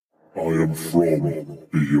I am from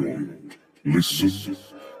beyond. Listen,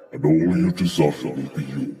 and all you desire will be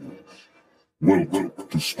yours. Welcome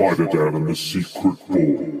to Spider-Dan and the Secret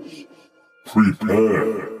Balls.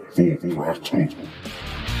 Prepare for battle.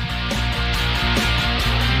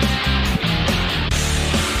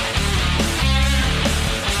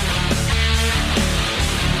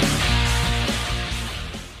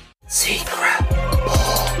 Secret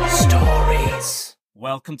Ball Stories.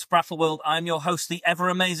 Welcome to Prattle World. I'm your host, the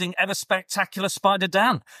ever-amazing, ever-spectacular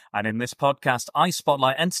Spider-Dan. And in this podcast, I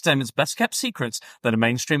spotlight entertainment's best-kept secrets that a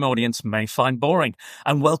mainstream audience may find boring.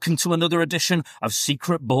 And welcome to another edition of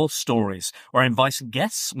Secret Ball Stories, where I invite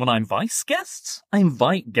guests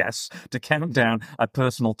to count down a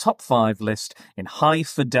personal top 5 list in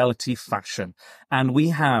high-fidelity fashion. And we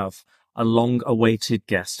have a long-awaited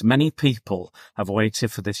guest. Many people have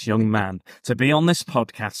waited for this young man to be on this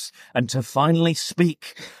podcast and to finally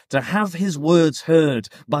speak, to have his words heard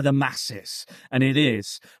by the masses. And it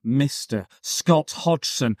is Mr. Scott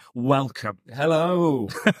Hodgson. Welcome. Hello.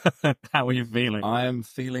 How are you feeling? I am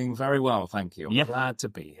feeling very well, thank you. I'm Yeah. glad to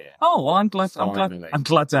be here. Oh, well, I'm glad Finally. I'm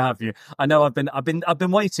glad to have you. I know I've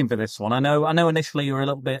been waiting for this one. I know initially you were a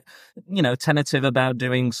little bit, tentative about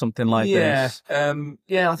doing something like this.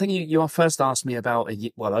 I think you first asked me about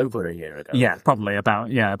over a year ago. Yeah, probably about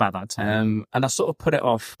that time. And I sort of put it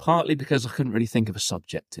off partly because I couldn't really think of a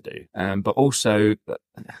subject to do. But also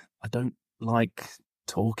I don't like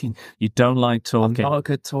talking. You don't like talking. I'm not a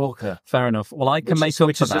good talker. Fair enough. Well, I can make up for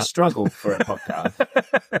which is that. a struggle for a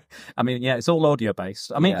podcast. I mean, yeah, it's all audio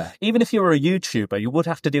based. I mean, Yeah. even if you were a YouTuber, you would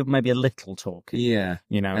have to do maybe a little talking. Yeah.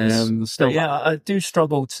 It's still. But yeah, I do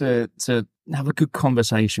struggle to have a good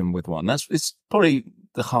conversation with one. It's probably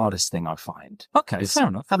the hardest thing I find. Okay, Is fair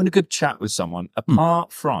enough. having a good chat with someone,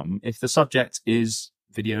 apart from if the subject is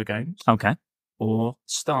video games Okay. or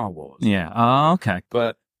Star Wars. Yeah. Oh, okay.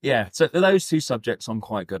 But yeah, so those two subjects I'm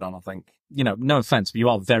quite good on, I think. No offense, but you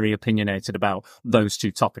are very opinionated about those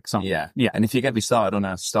two topics, aren't you? Yeah. Yeah. And if you get me started on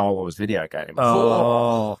a Star Wars video game.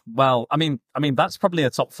 Oh, well, I mean, that's probably a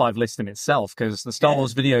top 5 list in itself because the Star Yeah.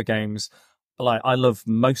 Wars video games, like, I love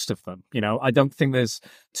most of them. I don't think there's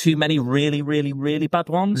too many really, really, really bad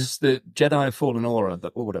ones. There's the Jedi Fallen Order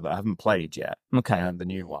that I haven't played yet. Okay. And the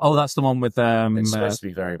new one. Oh, that's the one with it's supposed to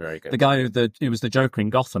be very, very good. the guy who was the Joker in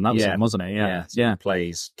Gotham. That was Yeah. him, wasn't he? Yeah. He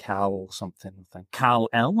plays Cal something, I think. Cal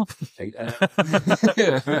L?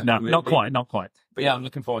 No, not quite. But yeah, I'm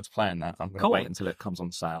looking forward to playing that. I'm going to Cool. wait until it comes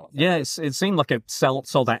on sale. Yeah, it seemed like it sold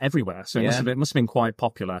out everywhere, so it must have been quite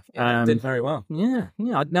popular. It did very well. Yeah.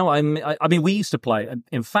 No, I mean, we used to play.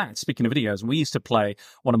 In fact, speaking of videos, we used to play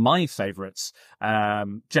one of my favorites,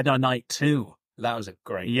 Jedi Knight 2. That was a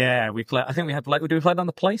great. Yeah, we played. I think we had did we play it on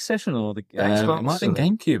the PlayStation or the Xbox? It might have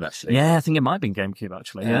been GameCube actually. Yeah, I think it might have been GameCube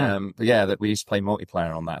actually. Yeah. But yeah, that we used to play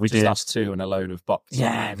multiplayer on that. We just did. us two and a load of bots.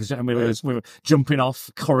 Yeah, and we were jumping off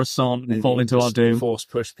Coruscant and falling to our doom. Force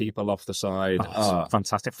push people off the side. Oh, it's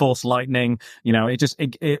fantastic. Force lightning.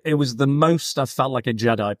 It was the most I felt like a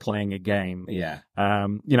Jedi playing a game. Yeah.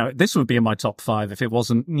 This would be in my top 5 if it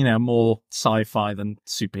wasn't, more sci-fi than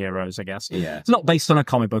superheroes, I guess. Yeah. It's not based on a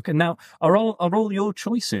comic book. And now, are all your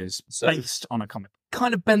choices So- based on a comic book?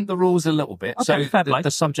 Kind of bent the rules a little bit. Okay, So fair play. the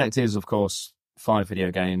subject is, of course, 5 video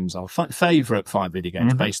games. Our favourite 5 video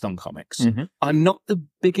games Mhm. based on comics. Mhm. I'm not the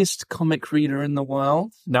biggest comic reader in the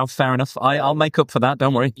world. No, fair enough. I'll make up for that.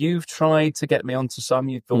 Don't worry. You've tried to get me onto some.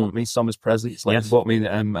 You've bought me some as presents. Like Yes. you bought me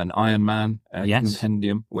an Iron Man Yes.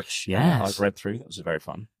 compendium, which Yes. I've read through. That was very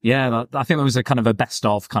fun. Yeah, I think that was a kind of a best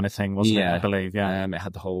of kind of thing, wasn't it? Yeah. I believe. Yeah. It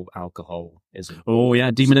had the whole alcoholism. Oh, yeah.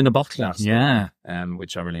 Demon in a bottle. That's Yeah.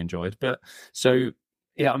 Which I really enjoyed. But so,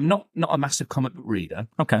 yeah, I'm not a massive comic book reader,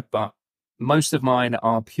 Okay. but most of mine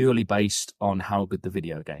are purely based on how good the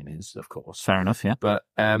video game is, of course. Fair enough. Yeah. But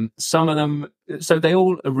some of them, so they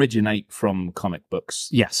all originate from comic books.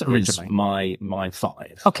 Yes, is originally. my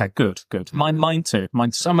 5. Okay. Good. Mine too.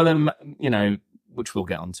 Some of them, which we'll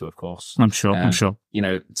get onto, of course. I'm sure.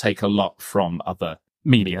 Take a lot from other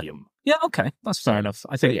Media. medium. Yeah, okay, that's fair enough.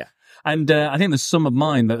 I think, yeah. And I think there's some of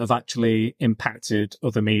mine that have actually impacted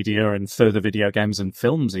other media and further video games and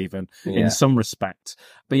films, even Yeah. in some respect.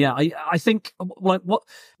 But yeah, I think like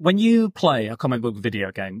when you play a comic book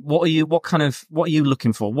video game, what are you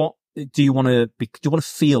looking for? What do you want to be? Do you want to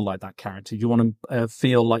feel like that character? Do you want to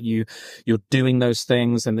feel like you're doing those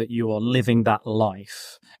things and that you are living that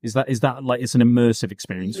life? Is that like it's an immersive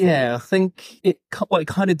experience? Yeah, I think it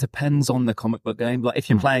kind of depends on the comic book game. Like if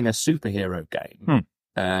you're playing a superhero game,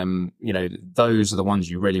 those are the ones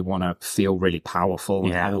you really want to feel really powerful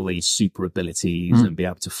and have all these super abilities and be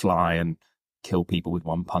able to fly and kill people with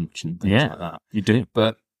one punch and things like that. You do.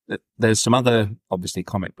 But there's some other, obviously,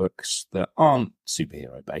 comic books that aren't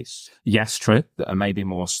superhero based. Yes, true. That are maybe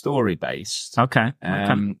more story based. Okay.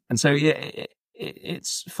 And so,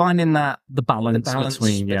 it's finding that the balance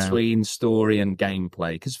between story and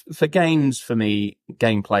gameplay. Because for games, for me,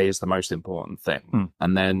 gameplay is the most important thing.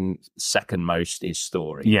 And then second most is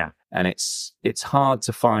story. Yeah. And it's hard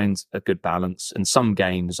to find a good balance. And some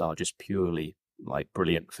games are just purely like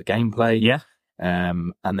brilliant for gameplay. Yeah.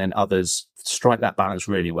 And then others strike that balance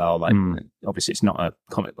really well. Like, obviously, it's not a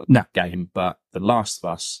comic book game, but The Last of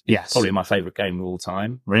Us, probably my favorite game of all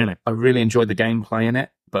time. Really? I really enjoyed the gameplay in it,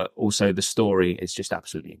 but also the story is just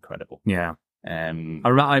absolutely incredible. Yeah.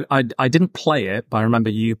 I didn't play it, but I remember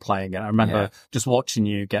you playing it. I remember just watching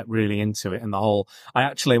you get really into it and the whole. I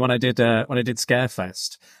actually, when I did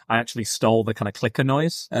Scarefest, I actually stole the kind of clicker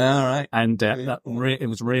noise. All right, and it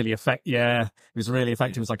was really effective. Yeah, it was really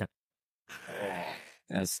effective. It was like a.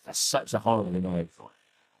 That's such a horrible noise.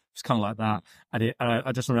 It's kind of like that. And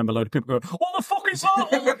I just remember a load of people going, "What the fuck is that?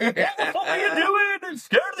 What the fuck are you doing? I'm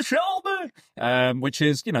scared of the shell, man." Which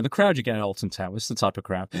is, the crowd you get at Alton Towers, the type of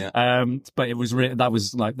crowd. Yeah. But it was that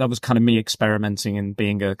was kind of me experimenting and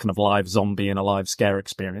being a kind of live zombie in a live scare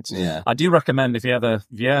experience. Yeah. I do recommend if you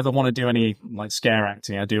ever want to do any like scare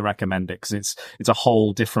acting, I do recommend it because it's a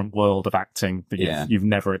whole different world of acting that you've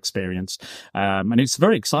never experienced. And it's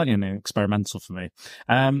very exciting and experimental for me.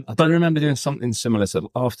 I don't remember doing something similar.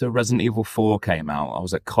 So after Resident Evil 4 came out, I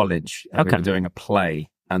was at college and we were doing a play,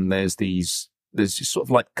 and there's just sort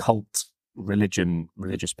of like cult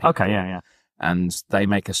religious people. Okay, yeah. And they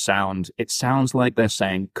make a sound. It sounds like they're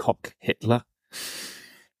saying "cock Hitler."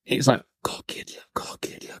 It's like "cock Hitler, cock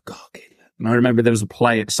Hitler, cock Hitler." And I remember there was a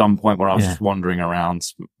play at some point where I was just wandering around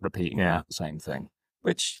repeating the same thing.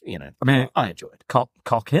 Which, I enjoyed.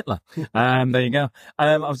 Cock Hitler. There you go.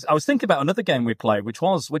 I was thinking about another game we played, which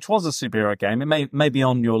was a superhero game. It may be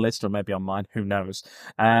on your list or maybe on mine. Who knows?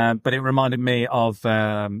 But it reminded me of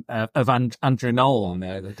Andrew Knoll.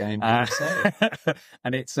 No, the game.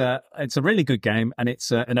 And it's a really good game, and it's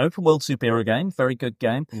an open world superhero game, very good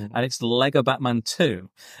game, and it's Lego Batman 2.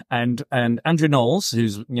 And Andrew Knowles,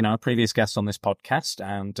 who's a previous guest on this podcast,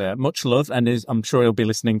 and much love, and I'm sure he'll be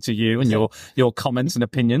listening to you and your comments and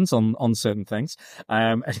opinions on certain things.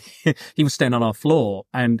 He was staying on our floor,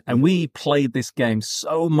 and we played this game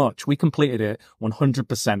so much. We completed it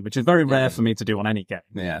 100%, which is very rare for me to do on any game.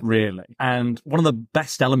 Yeah, really. And one of the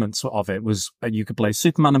best elements of it was you could play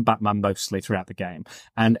Superman and Batman mostly throughout the game.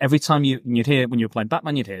 And every time you'd hear, when you were playing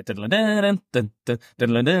Batman, you'd hear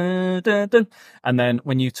and then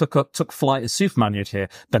when you took flight as Superman, you'd hear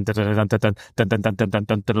and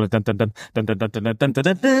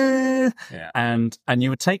you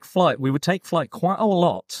would take flight. We would take flight quite a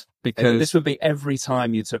lot. Because this would be every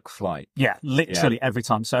time you took flight. Yeah, literally every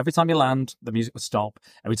time. So every time you land, the music would stop.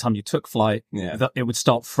 Every time you took flight, it would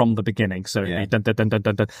start from the beginning. So it'd be dun, dun, dun, dun,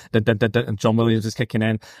 dun, dun, dun, dun, dun, dun, and John Williams is kicking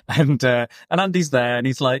in, and Andy's there, and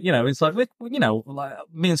he's like, it's like, like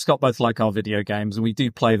me and Scott both like our video games, and we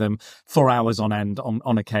do play them for hours on end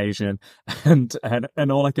on occasion, and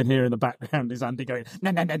all I can hear in the background is Andy going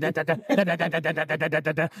and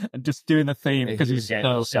just doing the theme because he's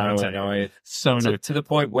so annoyed, so annoyed to the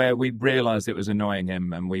point where we realised it was annoying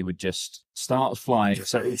him, and we would just start flying.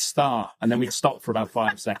 So it'd start, and then we'd stop for about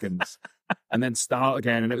 5 seconds, and then start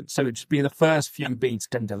again. And so it'd just be the first few beats.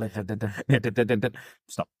 Stop.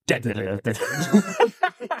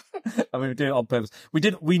 I mean, we did it on purpose.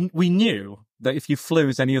 We knew that if you flew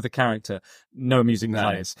as any other character, no music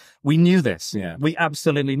plays. We knew this. Yeah. We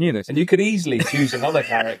absolutely knew this. And you could easily choose another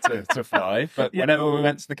character to fly, but whenever we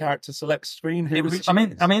went to the character select screen, it's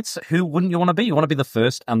who wouldn't you want to be? You want to be the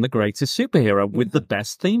first and the greatest superhero with the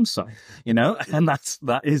best theme song, and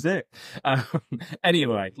that is it.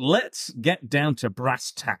 Anyway, let's get down to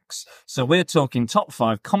brass tacks. So we're talking top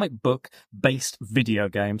 5 comic book based video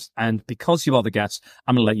games, and because you are the guest,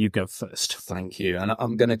 I'm going to let you go first. Thank you. And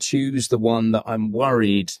I'm going to choose the one that I'm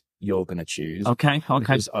worried you're going to choose. Okay.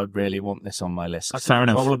 Because I really want this on my list. Fair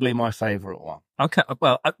enough. Probably my favourite one. Okay.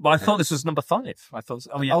 Well, I thought this was number 5. I thought.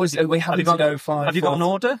 We have to go 5. Have you got an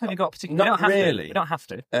order? Have you got a particular? Not really. You don't have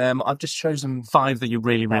to. I've just chosen 5 that you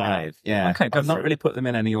really, really like. Yeah. Okay. I've not really put them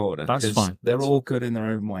in any order. That's fine. They're all good in their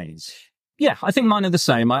own ways. Yeah, I think mine are the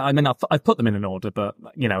same. I mean, I've put them in an order, but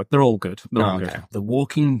they're all good. They're all good. The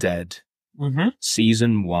Walking Dead,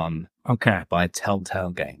 Season 1. Okay. By Telltale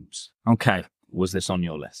Games. Okay. Was this on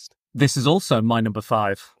your list? This is also my number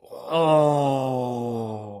 5.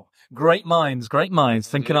 Oh, Great minds,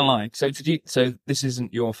 thinking alike. So so this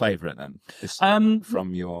isn't your favourite then?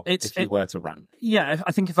 From your, if you were to rank? Yeah,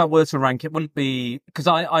 I think if I were to rank, it wouldn't be, because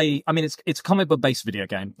I mean, it's a comic book based video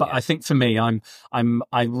game, but I think for me, I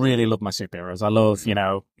really love my superheroes. I love,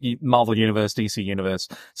 Marvel Universe, DC Universe.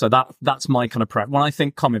 So that's my kind of prep. When I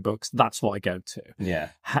think comic books, that's what I go to. Yeah.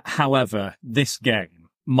 However, this game,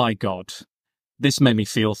 my God, this made me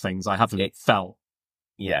feel things I haven't felt.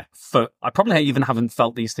 Yeah. I probably even haven't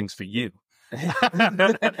felt these things for you. This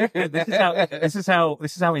is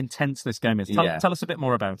how intense this game is. Tell us a bit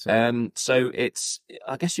more about it. So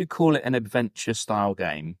I guess you'd call it an adventure style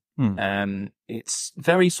game. It's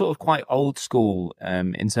very sort of quite old school,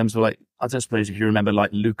 in terms of, like, I don't suppose if you remember,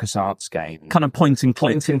 like, LucasArts games. Kind of point and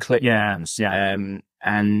click. Yeah.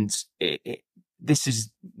 And this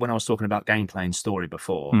is when I was talking about gameplay and story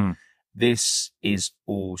before. This is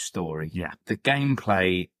all story. Yeah. The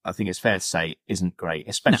gameplay, I think it's fair to say, isn't great,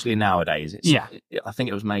 especially nowadays. I think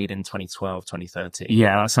it was made in 2012, 2013.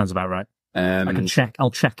 Yeah, that sounds about right. I can check.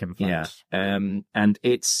 I'll check him. Yeah. And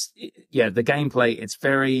the gameplay, it's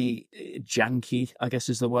very janky, I guess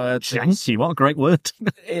is the word. Janky, what a great word.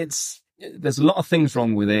 There's a lot of things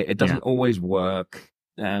wrong with it. It doesn't always work.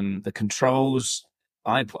 The controls,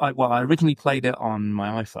 I originally played it on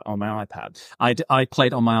my iPad. I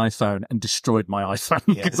played on my iPhone and destroyed my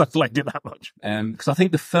iPhone because I played it that much. Because I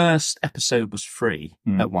think the first episode was free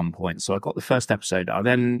at one point, so I got the first episode. I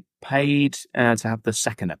then paid to have the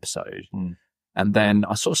second episode, and then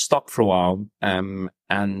I sort of stopped for a while.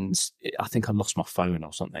 And I think I lost my phone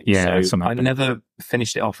or something. Yeah, so I never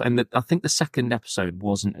finished it off. And I think the second episode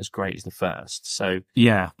wasn't as great as the first. So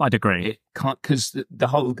yeah, I'd agree. It can't, because the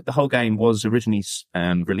whole game was originally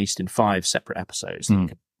released in 5 separate episodes.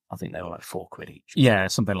 I think they were like £4 each. Yeah,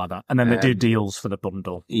 something like that. And then they do deals for the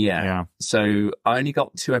bundle. Yeah. So I only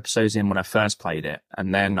got 2 episodes in when I first played it,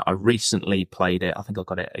 and then I recently played it. I think I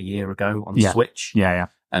got it a year ago on Switch. Yeah.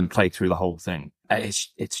 And played through the whole thing.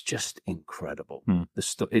 It's just incredible.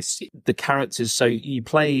 The characters. So you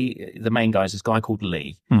play the main guy is this guy called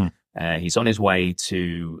Lee. He's on his way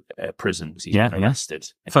to prison. He's been arrested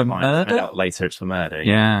for murder. Out later, it's for murder.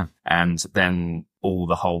 Yeah. And then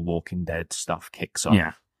the whole Walking Dead stuff kicks off.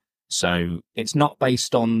 Yeah. So it's not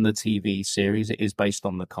based on the TV series; it is based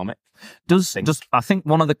on the comic. I think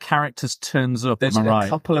one of the characters turns up? There's a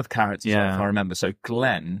couple of characters, if I remember. So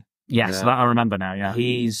Glenn. Yes, that I remember now, yeah.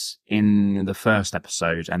 He's in the first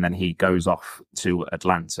episode, and then he goes off to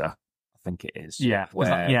Atlanta, I think it is. Yeah,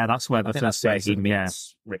 that's where the first season, he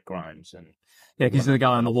meets Rick Grimes. And because the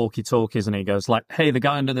guy on the walkie-talkies, and he goes like, hey, the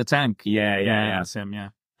guy under the tank. Yeah. That's him, yeah.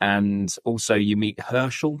 And also you meet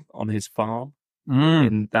Herschel on his farm,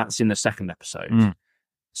 and that's in the second episode.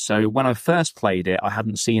 So when I first played it, I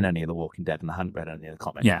hadn't seen any of The Walking Dead and I hadn't read any of the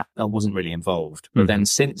comics. Yeah. I wasn't really involved. But then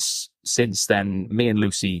since then, me and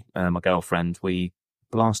Lucy, my girlfriend, we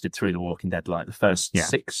blasted through The Walking Dead, like the first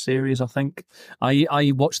 6 series, I think.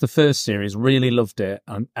 I watched the first series, really loved it,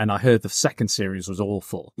 and I heard the second series was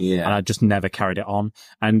awful. Yeah. And I just never carried it on.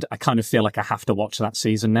 And I kind of feel like I have to watch that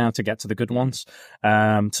season now to get to the good ones.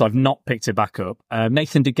 So I've not picked it back up.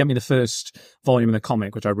 Nathan did get me the first volume of the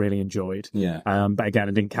comic, which I really enjoyed. Yeah. But again,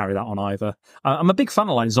 I didn't carry that on either. I'm a big fan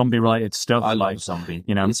of like zombie-related stuff. I like zombie.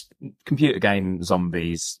 It's computer game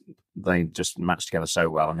zombies. They just match together so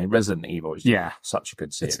well. I mean, Resident Evil is such a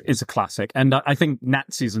good series. It's a classic. And I think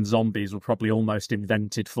Nazis and zombies were probably almost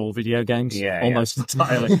invented for video games. Almost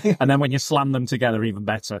entirely. And then when you slam them together, even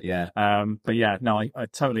better. Yeah. But yeah, no, I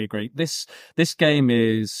totally agree. This game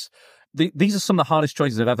is... These are some of the hardest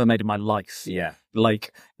choices I've ever made in my life. Yeah.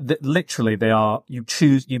 Like, literally, they are, you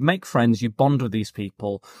make friends, you bond with these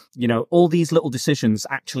people, all these little decisions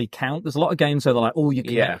actually count. There's a lot of games where they're like, oh, you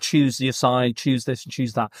can choose your side, choose this and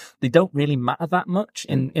choose that. They don't really matter that much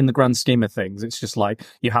in the grand scheme of things. It's just like,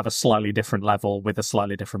 you have a slightly different level with a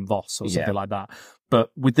slightly different boss or something like that.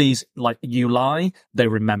 But with these, like, you lie, they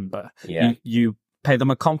remember. Yeah. You pay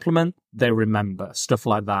them a compliment, they remember, stuff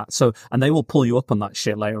like that. So, and they will pull you up on that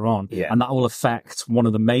shit later on. Yeah. And that will affect one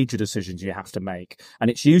of the major decisions you have to make. And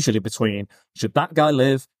it's usually between, should that guy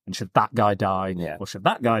live and should that guy die? Yeah. Or should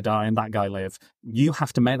that guy die and that guy live? You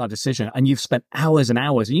have to make that decision. And you've spent hours and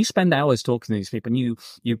hours, and you spend hours talking to these people, and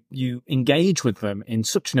you engage with them in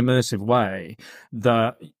such an immersive way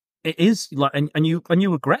that it is like, and you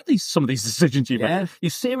regret some of these decisions you make.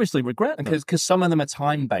 You seriously regret them. Because some of them are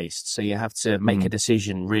time based, so you have to make a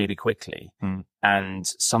decision really quickly, and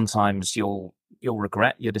sometimes you'll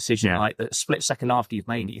regret your decision, like the split second after you've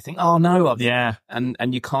made it. You think, oh no,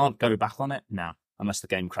 and you can't go back on it. No. unless the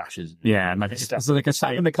game crashes. Yeah, maybe it's like a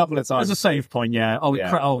save. A couple of times. There's a save point, yeah. Oh,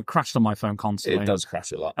 Yeah. It crashed on my phone constantly. It does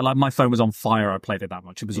crash a lot. And like my phone was on fire. I played it that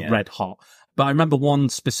much. It was red hot. But I remember one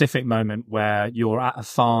specific moment where you're at a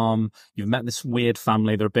farm. You've met this weird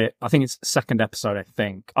family. They're a bit. I think it's the second episode. I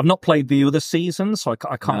think I've not played the other seasons, so I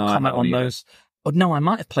can't comment on those. Oh, no, I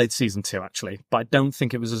might have played season 2 actually, but I don't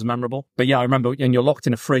think it was as memorable. But yeah, I remember, and you're locked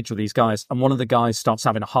in a fridge with these guys, and one of the guys starts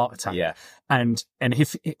having a heart attack. Yeah. And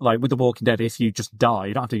if, like with The Walking Dead, if you just die,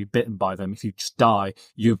 you don't have to be bitten by them. If you just die,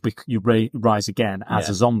 you rise again as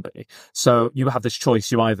a zombie. So you have this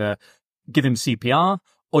choice. You either give him CPR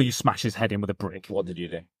or you smash his head in with a brick. What did you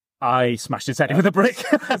do? I smashed his head in with a brick.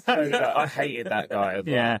 I hated that guy as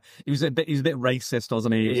well. Yeah, he was a bit racist,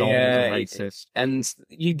 wasn't he? He was always racist. And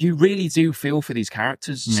you really do feel for these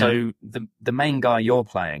characters. Yeah. So the main guy you're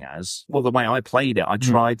playing as, well, the way I played it, I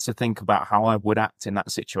tried to think about how I would act in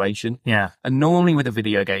that situation. Yeah. And normally with a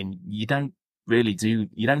video game, you don't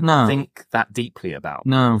think that deeply about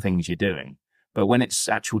things you're doing. But when it's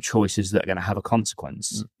actual choices that are going to have a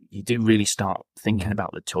consequence, you do really start thinking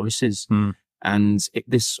about the choices. And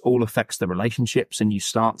this all affects the relationships, and you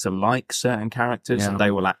start to like certain characters and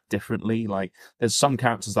they will act differently. Like there's some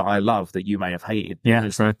characters that I love that you may have hated. Yeah,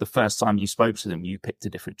 that's right. The first time you spoke to them, you picked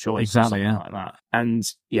a different choice. Exactly, like that. And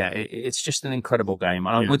it's just an incredible game.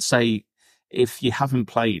 And I would say if you haven't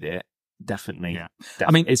played it, definitely. Yeah.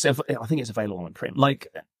 I mean, I think it's available on print. Like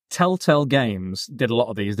Telltale Games did a lot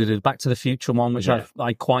of these. They did a Back to the Future one, which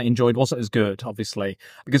I quite enjoyed. Wasn't as good, obviously,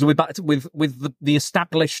 because we're back to, with the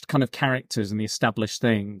established kind of characters and the established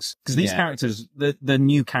things. Because these characters, they're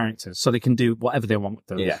new characters, so they can do whatever they want with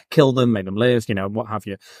them. Yeah. Kill them, make them live, what have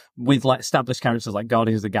you. With like established characters like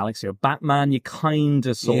Guardians of the Galaxy or Batman, you kind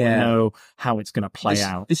of sort of know how it's going to play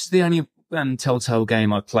out. This is the only Telltale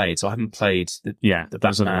game I've played, so I haven't played the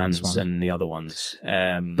Batmans and the other ones.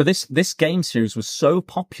 But this game series was so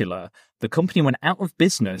popular, the company went out of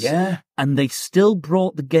business, and they still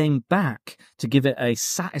brought the game back to give it a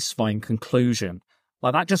satisfying conclusion.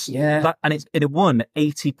 Like that just, and it won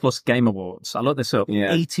 80 plus Game Awards. I looked this up,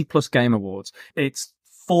 80 plus Game Awards. It's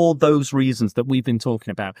for those reasons that we've been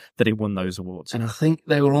talking about that it won those awards. And I think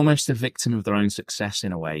they were almost a victim of their own success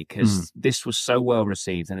in a way, because this was so well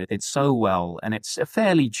received and it did so well, and it's a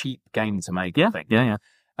fairly cheap game to make, I think. Yeah.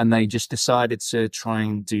 And they just decided to try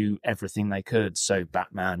and do everything they could. So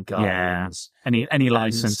Batman, Guardians. Any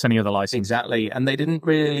license, any other license. Exactly. And they didn't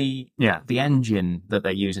really, the engine that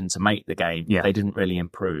they're using to make the game, they didn't really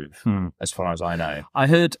improve, as far as I know. I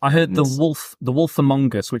heard the Wolf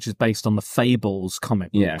Among Us, which is based on the Fables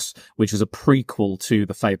comic books, which is a prequel to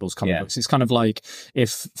the Fables comic books. It's kind of like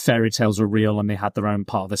if fairy tales were real and they had their own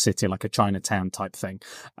part of the city, like a Chinatown type thing.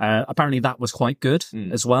 Apparently that was quite good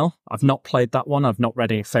as well. I've not played that one. I've not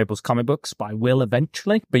read any Fables comic books, but I will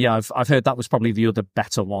eventually. But yeah, I've heard that was probably the other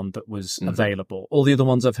better one that was available. All the other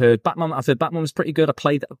ones I've heard Batman was pretty good. I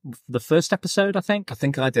played the first episode, I think. I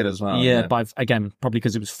think I did as well. Yeah, but again, probably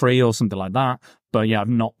because it was free or something like that. But yeah, I've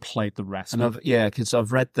not played the rest. And because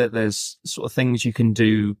I've read that there's sort of things you can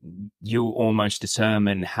do. You almost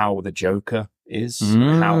determine how the Joker is,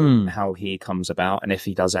 how he comes about, and if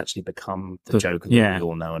he does actually become the Joker that we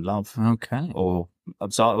all know and love. Okay.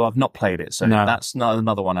 So I've not played it, so that's not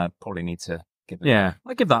another one I probably need to give it. Yeah,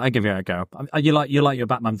 I give it a go. You like your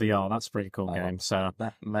Batman VR? That's a pretty cool game. So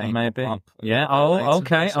that maybe. Yeah. Oh,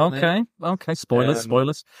 okay.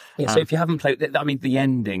 Spoilers. Yeah. So if you haven't played it, I mean, the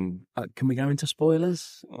ending. Can we go into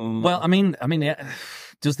spoilers? Well, I mean,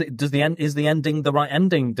 is the ending the right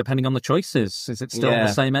ending depending on the choices? Is it still the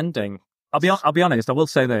same ending? I'll be honest. I will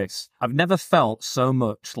say this: I've never felt so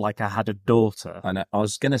much like I had a daughter. I know. I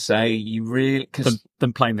was gonna say you really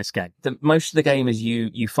than playing this game. Most of the game is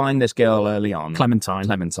you find this girl early on, Clementine.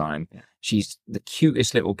 Yeah. She's the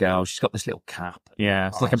cutest little girl. She's got this little cap. Yeah,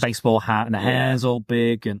 it's like a baseball hat, and her hair's all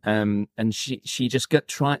big, and she just got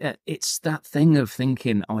trying. It's that thing of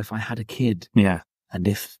thinking, if I had a kid, and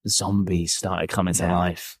if zombies started coming to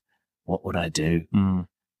life, what would I do?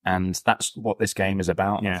 And that's what this game is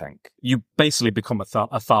about, I think. You basically become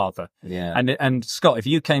a father. Yeah. And Scott, if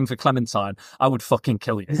you came for Clementine, I would fucking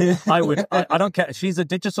kill you. I would. I don't care. She's a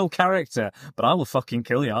digital character, but I will fucking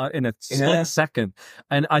kill you in a split second.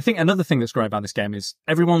 And I think another thing that's great about this game is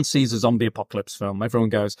everyone sees a zombie apocalypse film. Everyone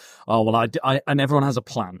goes, oh, well, and everyone has a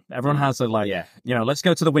plan. Everyone has a, let's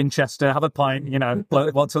go to the Winchester, have a pint,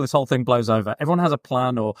 until this whole thing blows over. Everyone has a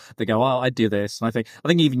plan, or they go, oh, I'd do this. And I think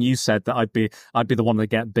even you said that I'd be the one to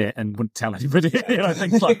get bit and wouldn't tell anybody,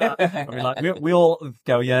 things like that. I mean, like we all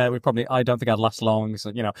go, yeah, I don't think I'd last long.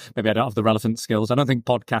 So, maybe I don't have the relevant skills. I don't think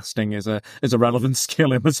podcasting is a relevant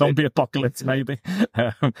skill in the zombie apocalypse, maybe.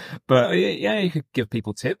 But yeah, you could give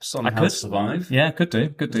people tips on how to survive. Yeah, could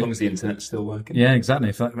do. As long as the internet's still working. Yeah,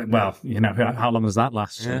 exactly. How long does that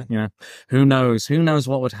last? Yeah. Who knows? Who knows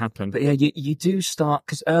what would happen? But yeah, you do start,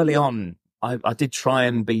 because early on, I did try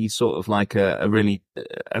and be sort of like a really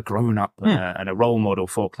grown up and a role model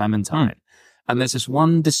for Clementine. And there's this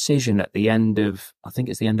one decision at the end of, I think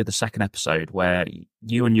it's the end of the second episode, where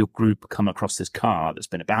you and your group come across this car that's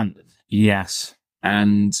been abandoned. Yes.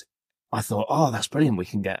 And I thought, oh, that's brilliant. We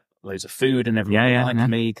can get loads of food and everyone like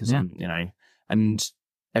me, because, and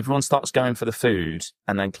everyone starts going for the food,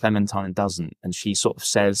 and then Clementine doesn't. And she sort of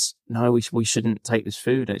says, no, we shouldn't take this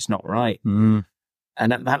food. It's not right. Mm.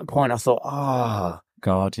 And at that point I thought,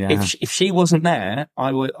 God, yeah. If she wasn't there,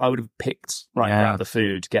 I would have picked out the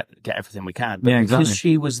food, get everything we can. But because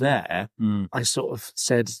she was there, I sort of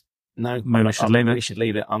said, no, maybe we should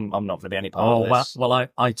leave it. I'm not going to be any part of this. Well,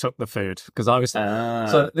 I took the food because I was.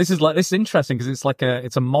 So this is interesting because it's like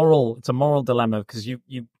it's a moral dilemma, because you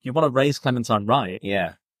want to raise Clementine right.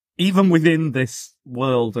 Yeah. Even within this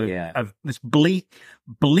world of this bleak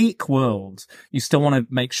world, you still want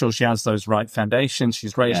to make sure she has those right foundations.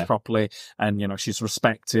 She's raised properly, and she's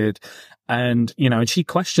respected, and and she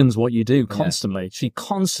questions what you do constantly. She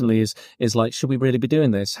constantly is like, should we really be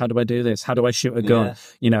doing this? How do I do this? How do I shoot a gun?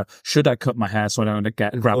 Should I cut my hair so I don't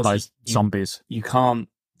get grabbed by zombies? You can't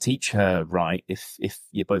teach her right if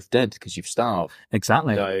you're both dead because you've starved.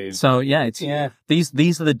 Exactly. So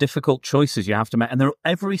these are the difficult choices you have to make, and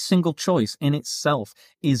every single choice in itself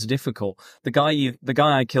is difficult. The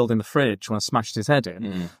guy I killed in the fridge when I smashed his head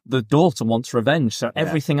in, the daughter wants revenge, so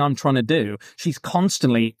everything I'm trying to do, she's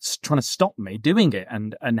constantly trying to stop me doing it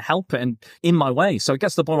and help it and in my way. So it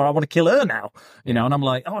gets to the point where I want to kill her now, and I'm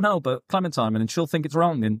like, oh no, but Clementine, and then she'll think it's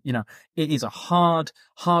wrong, and it is a hard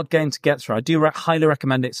game to get through. I do highly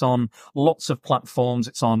recommend it. It's on lots of platforms.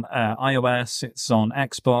 It's on iOS. It's on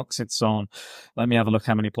Xbox. It's on, let me have a look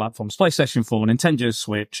how many platforms. PlayStation 4, Nintendo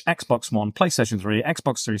Switch, Xbox One, PlayStation 3,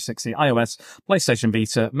 Xbox 360, iOS, PlayStation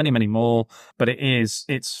Vita, many, many more. But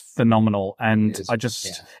it's phenomenal. And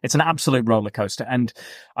it's an absolute roller coaster. And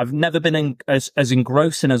I've never been as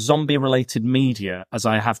engrossed in a zombie related media as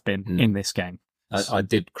I have been in this game. I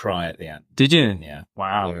did cry at the end. Did you? Yeah.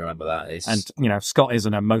 Wow. I remember that. And, Scott is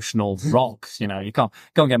an emotional rock. You can't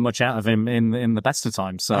get much out of him in the best of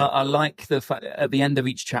times. So I like the fact that at the end of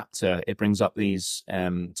each chapter, it brings up these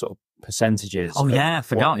sort of percentages. Oh, yeah. I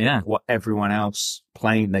forgot. What everyone else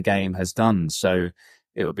playing the game has done. So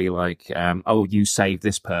it would be like, you saved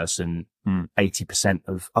this person. 80%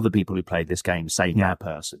 of other people who played this game saved that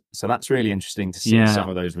person. So that's really interesting to see some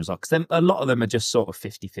of those results. Because a lot of them are just sort of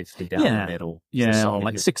 50-50 down the middle. Yeah, or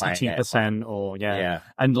like 62% or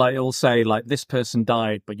And like it'll say like this person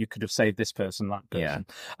died, but you could have saved this person, that person.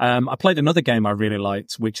 Yeah. I played another game I really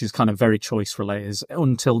liked, which is kind of very choice related, is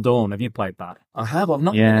Until Dawn. Have you played that? I have. I've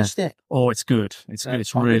not finished it. Oh, it's good. It's good.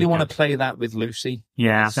 It's I really want to play that with Lucy.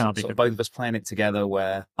 Yeah, that'll be good. Both of us playing it together.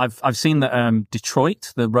 Where I've seen that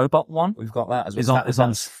Detroit, the robot one. We've got that as well.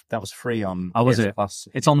 That was free on. Oh, was it? Plus.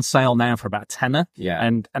 It's on sale now for about $10. Yeah.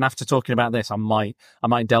 And after talking about this, I might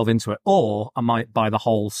delve into it, or I might buy the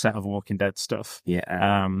whole set of Walking Dead stuff.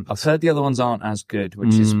 Yeah. I've heard the other ones aren't as good,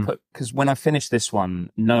 which is because when I finished this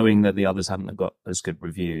one, knowing that the others hadn't got as good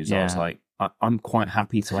reviews, I was like, I'm quite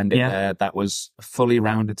happy to end it there. That was a fully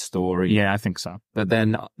rounded story. Yeah, I think so. But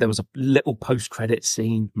then there was a little post-credit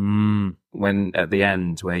scene when at the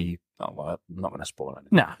end where you. Oh, well, I'm not going to spoil it.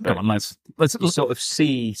 No, come on, let's you sort of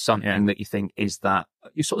see something that you think is that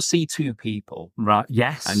you sort of see two people, right?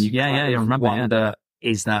 Yes, and you remember. Wonder,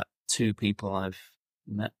 is that two people I've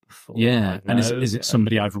met before? Yeah, and is it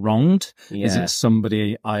somebody I've wronged? Yeah. Is it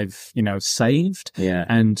somebody I've saved? Yeah,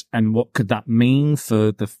 and what could that mean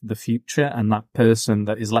for the future and that person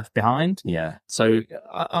that is left behind? Yeah. So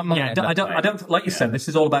I don't like you said. This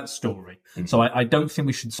is all about story. Mm-hmm. So I don't think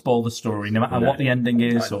we should spoil the story, no matter what the ending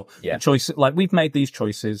is or the choice. Like we've made these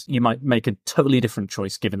choices, you might make a totally different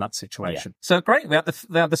choice given that situation. Yeah. So great, they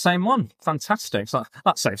had the same one. Fantastic. So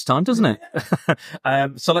that saves time, doesn't it?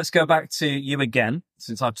 So let's go back to you again,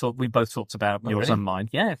 since we both talked about yours and mine.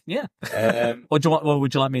 Yeah. Or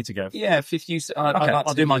would you like me to go? Yeah, if you.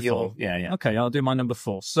 I'll do my 4. Yeah. Okay, I'll do my number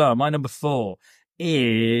 4. So my number 4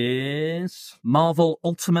 is Marvel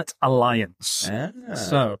Ultimate Alliance.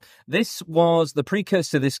 So this was the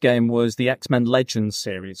precursor to this game was the X-Men Legends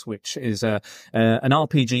series, which is an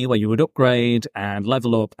RPG where you would upgrade and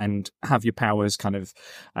level up and have your powers kind of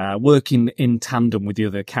working in tandem with the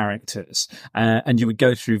other characters. And you would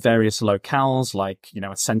go through various locales like, you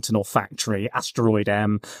know, a Sentinel factory, Asteroid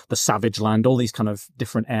M, the Savage Land, all these kind of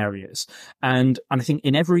different areas. And I think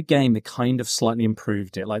in every game, they kind of slightly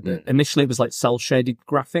improved it. Like initially it was like cel-shaded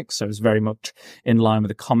graphics, so it was very much in line with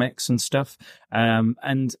the comics and stuff.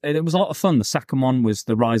 And it was a lot of fun. The second one was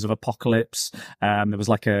the Rise of Apocalypse. There was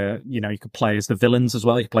like you could play as the villains as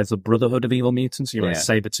well. You could play as the Brotherhood of Evil Mutants. You were like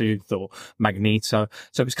Sabretooth or Magneto.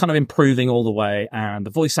 So it was kind of improving all the way. And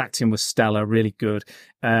the voice acting was stellar, really good.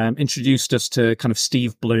 Introduced us to kind of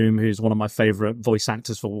Steve Bloom, who's one of my favorite voice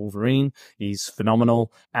actors for Wolverine. He's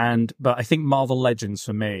phenomenal. But I think Marvel Legends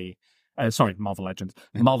for me, Marvel Legends.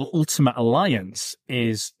 Marvel Ultimate Alliance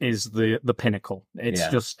is the pinnacle. It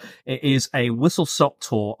is a whistle-stop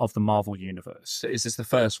tour of the Marvel universe. So is this the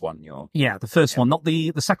first one Yeah, the first one. Not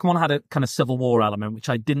the second one had a kind of Civil War element, which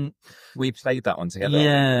I didn't. We played that one together.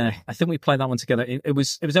 Yeah, I think we played that one together. It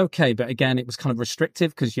was okay, but again, it was kind of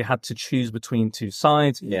restrictive because you had to choose between two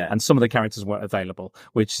sides. Yeah. And some of the characters weren't available,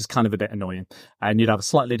 which is kind of a bit annoying. And you'd have a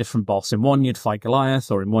slightly different boss. In one, you'd fight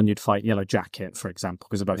Goliath, or in one, you'd fight Yellow Jacket, for example,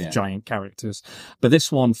 because they're both giant characters. But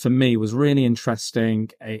this one for me was really interesting.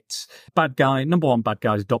 It's number one bad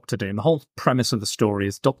guy is Doctor Doom. The whole premise of the story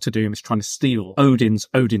is Doctor Doom is trying to steal Odin's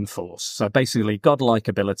Odin Force. So basically godlike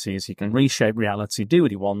abilities. He can reshape reality, do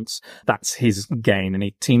what he wants. That's his gain. And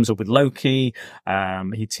he teams up with Loki.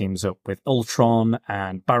 He teams up with Ultron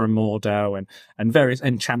and Baron Mordo and various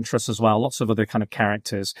Enchantress as well. Lots of other kind of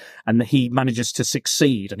characters. And he manages to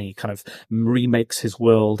succeed, and he kind of remakes his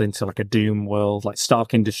world into like a Doom world. Like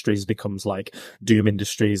Stark Industries becomes like Doom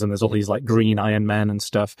Industries, and there's all these like green Iron Men and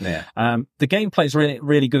stuff. Yeah. The gameplay is really,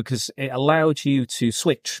 really good because it allowed you to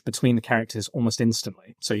switch between the characters almost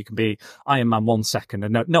instantly. So you can be Iron Man 1 second,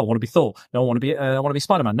 and no, I want to be Thor. No, I want to be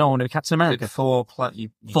Spider-Man. No, I want to be Captain America. Four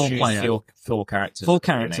characters. Four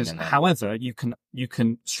characters. However, you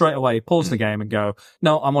can straight away pause the game and go,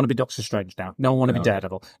 no, I want to be Doctor Strange now. No, I want to be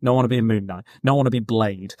Daredevil. No, I want to be a Moon Knight. No, I want to be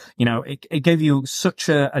Blade. You know, it gave you such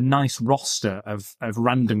a nice roster of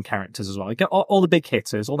random characters as well. You get all the big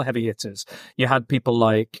hitters, all the heavy hitters. You had people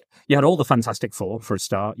like, you had all the Fantastic Four for a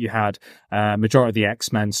start. You had majority of the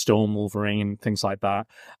X-Men, Storm, Wolverine, things like that.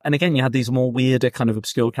 And again, you had these more weirder kind of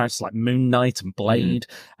obscure characters like Moon Knight and Blade,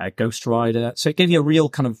 Ghost Rider. So it gave you a real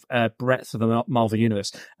kind of breadth of the Marvel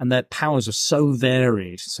universe. And their powers are so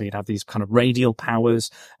varied. So you'd have these kind of radial powers,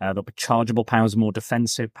 there'll be chargeable powers, more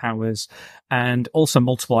defensive powers, and also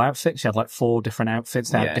multiple outfits. You had like 4 different outfits.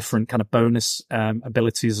 They had different kind of bonus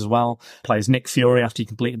abilities as well. Play as Nick Fury after you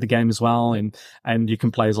completed the game as well. And you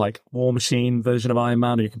can play as like War Machine version of Iron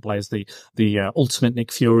Man, or you can play as the Ultimate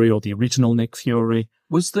Nick Fury or the original Nick Fury.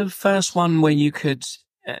 Was the first one where you could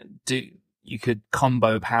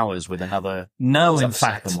combo powers with another? No, in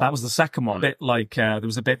fact, that was the second one. A bit like, there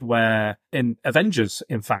was a bit where in Avengers,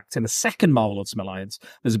 in fact, in the second Marvel Ultimate Alliance,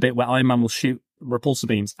 there's a bit where Iron Man will shoot repulsor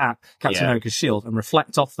beams at Captain America's shield and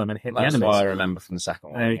reflect off them and hit the enemies. That's what I remember from the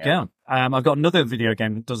second one. There you go. I've got another video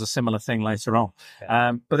game that does a similar thing later on.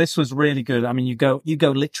 Yeah. But this was really good. I mean, you go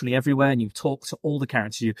literally everywhere and you talk to all the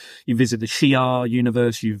characters. You visit the Shi'ar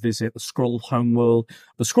universe. You visit the Skrull homeworld.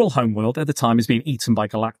 The Skrull homeworld at the time is being eaten by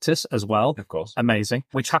Galactus as well. Of course. Amazing.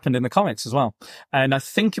 Which happened in the comics as well. And I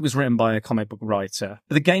think it was written by a comic book writer.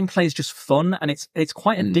 But the gameplay is just fun, and it's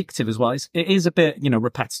quite addictive as well. It is a bit,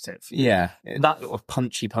 repetitive. Yeah. That sort of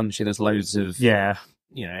punchy. There's loads of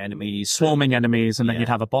enemies, swarming enemies, and then you'd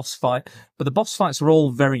have a boss fight. But the boss fights are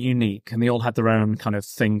all very unique, and they all had their own kind of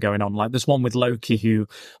thing going on. Like there's one with Loki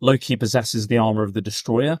Loki possesses the armor of the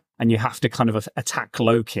Destroyer, and you have to kind of attack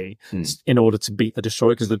Loki in order to beat the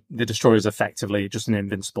Destroyer, because the Destroyer is effectively just an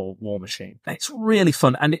invincible war machine. It's really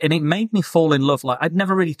fun, and it made me fall in love. Like I'd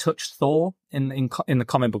never really touched Thor in the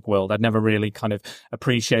comic book world. I'd never really kind of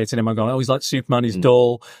appreciated him. I go, oh, he's like Superman. He's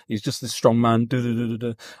dull. He's just this strong man.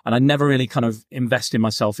 And I never really kind of invested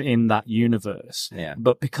myself in that universe. Yeah.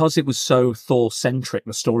 But because it was so Thor-centric,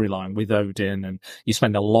 the storyline with Odin, and you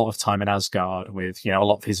spend a lot of time in Asgard with, a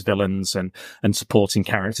lot of his villains and supporting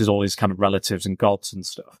characters, all his kind of relatives and gods and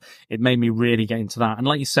stuff. It made me really get into that. And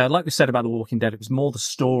like we said about The Walking Dead, it was more the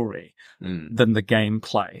story than the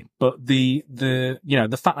gameplay. But the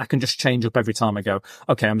fact I can just change up every time I go,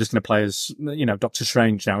 okay, I'm just going to play as, Doctor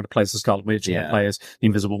Strange now. I'm going to play as the Scarlet Witch. I'm going to play as the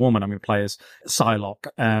Invisible Woman. I'm going to play as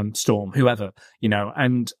Psylocke, Storm, whoever,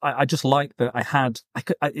 and I just like that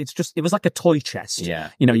it was like a toy chest. Yeah.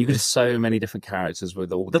 You could There's so many different characters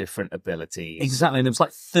with all different abilities. Exactly. And there was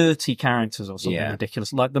like 30 characters or something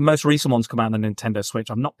ridiculous. Like the most recent one's come out on the Nintendo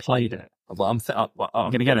Switch. I've not played it. Well, I'm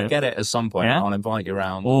going to get it at some point. Yeah? I'll invite you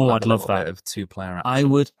around. Oh, I'd love that. Bit of 2-player action. I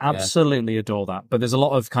would absolutely adore that. But there's a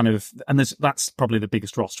lot of that's probably the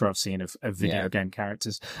biggest roster I've seen of video game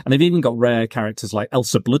characters. And they've even got rare characters like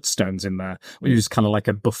Elsa Bloodstone's in there, which is kind of like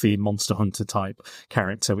a Buffy Monster Hunter type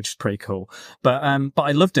character, which is pretty cool. But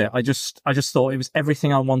I loved it. I just thought it was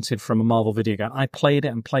everything I wanted from a Marvel video game. I played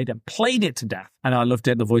it and played it and played it to death. And I loved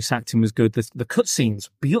it. The voice acting was good. The cutscenes,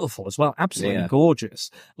 beautiful as well. Absolutely gorgeous.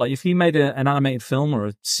 Like if you made an animated film or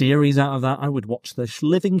a series out of that, I would watch the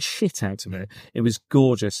living shit out of it. It was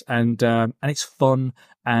gorgeous. And it's fun.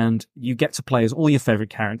 And you get to play as all your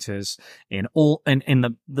favorite characters in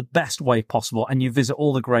the best way possible. And you visit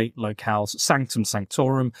all the great locales, Sanctum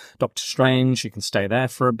Sanctorum, Doctor Strange. You can stay there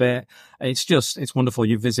for a bit. It's wonderful.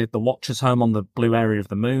 You visit the Watcher's home on the blue area of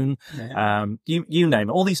the moon. Yeah. You name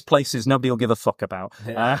it. All these places nobody will give a fuck about.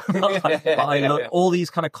 Yeah. But I love all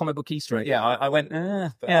these kind of comic book Easter eggs. Yeah, I went,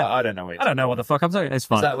 I don't know. I don't know what the fuck I'm saying. It's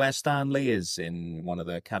fine. Is that where Stan Lee is in one of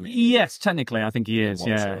the cameos? Yes, technically, I think he is.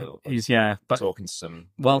 He's but talking to some.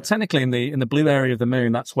 Well, technically, in the blue area of the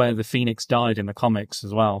moon, that's where the Phoenix died in the comics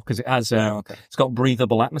as well, because it has it's got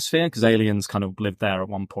breathable atmosphere, because aliens kind of lived there at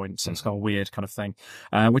one point, so it's got a weird kind of thing,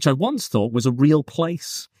 which I once thought was a real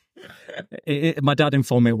place. My dad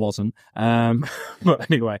informed me it wasn't,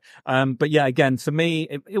 but anyway, but yeah, again, for me,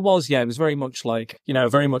 it was very much like,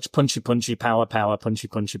 very much punchy, power, punchy,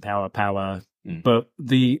 power. But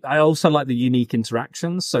I also like the unique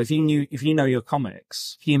interactions. So if you know your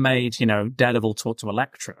comics, if you made, Daredevil talk to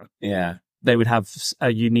Elektra. Yeah. They would have a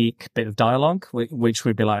unique bit of dialogue, which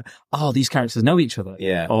would be like, oh, these characters know each other.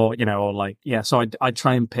 Yeah. Or, so I'd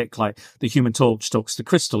try and pick like the Human Torch talks to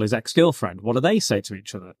Crystal, his ex-girlfriend. What do they say to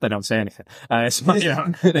each other? They don't say anything.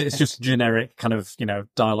 It's just generic kind of,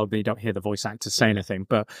 dialogue that you don't hear the voice actors say anything,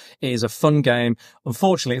 but it is a fun game.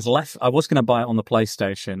 Unfortunately, it's left. I was going to buy it on the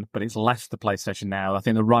PlayStation, but it's left the PlayStation now. I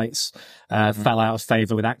think the rights, fell out of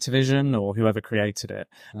favor with Activision or whoever created it.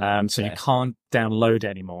 So you can't download it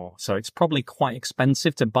anymore. So it's probably quite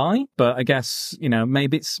expensive to buy, but I guess,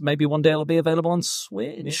 maybe one day it'll be available on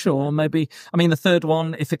Switch, or maybe, the third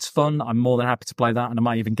one, if it's fun, I'm more than happy to play that, and I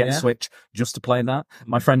might even get a Switch just to play that.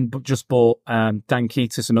 My friend just bought, Dan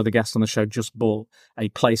Keatis, another guest on the show, just bought a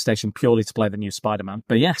PlayStation purely to play the new Spider-Man.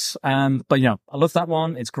 But yes, I love that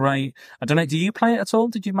one. It's great. I don't know, do you play it at all?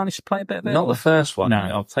 Did you manage to play a bit of it? Not the first one.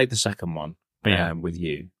 No. I've played the second one with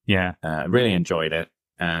you. Yeah. Really enjoyed it.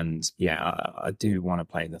 And I do want to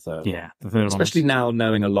play the third one. Yeah, the third one. Especially now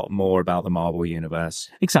knowing a lot more about the Marvel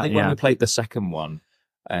Universe. Exactly. When we played the second one,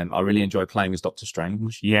 I really enjoyed playing as Doctor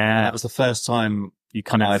Strange. Yeah. That was the first time you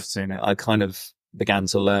kind of seen it. I kind of began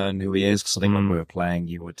to learn who he is, because I think when we were playing,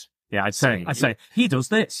 you would. Yeah, I'd say he does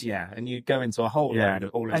this. Yeah, and you go into a whole load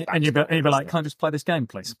of all his and you'd be like, can I just play this game,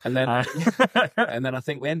 please? And then, and then I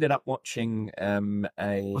think we ended up watching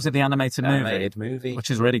was it the animated movie, which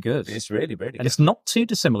is really good. It's really, really good. And it's not too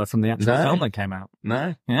dissimilar from the actual film that came out.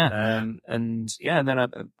 No, yeah, and then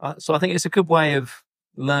so I think it's a good way of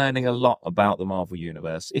learning a lot about the Marvel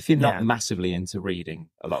Universe if you're not massively into reading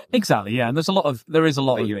a lot. Exactly, yeah. And there is a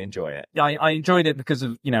lot but of, you enjoy it. I enjoyed it because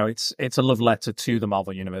of, it's a love letter to the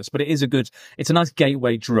Marvel Universe, but it's a nice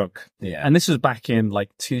gateway drug. Yeah. And this was back in like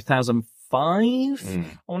 2005.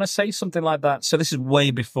 I want to say something like that. So this is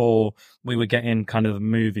way before we were getting kind of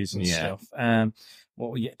movies and stuff.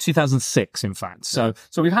 2006, in fact. So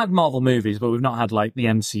we've had Marvel movies, but we've not had like the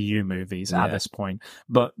MCU movies at this point.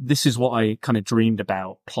 But this is what I kind of dreamed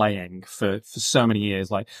about playing for so many years.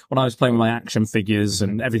 Like when I was playing with my action figures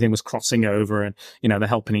and everything was crossing over and, they're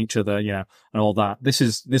helping each other, and all that. This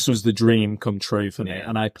was the dream come true for me.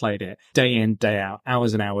 And I played it day in, day out,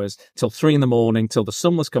 hours and hours, till 3 a.m, till the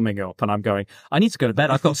sun was coming up. And I'm going, I need to go to bed.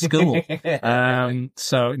 I've got school.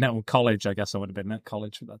 College, I guess I would have been at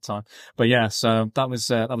college at that time. But yeah, so that was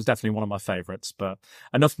definitely one of my favorites. But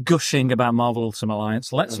enough gushing about Marvel Ultimate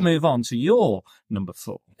Alliance. Let's move on to your number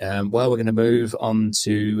 4. Well, we're going to move on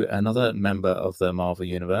to another member of the Marvel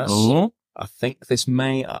Universe. Ooh. I think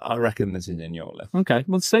I reckon this is in your list. Okay,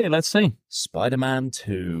 let's see. Spider-Man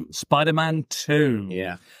 2. Spider-Man 2.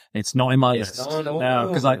 Yeah. It's not in my list. No,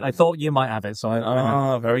 because I thought you might have it, so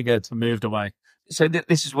I very good. moved away. So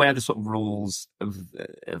this is where the sort of rules of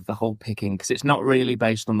the whole picking, because it's not really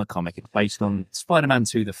based on the comic. It's based on Spider-Man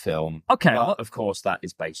 2, the film. Okay, but well, of course that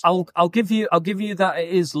is based. I'll give you that it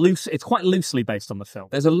is loose. It's quite loosely based on the film.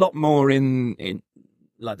 There's a lot more in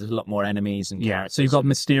like there's a lot more enemies and characters. So you've got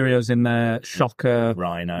Mysterio's in there, Shocker,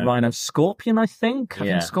 Rhino, Scorpion. I think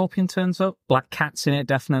Scorpion turns up. Black Cat's in it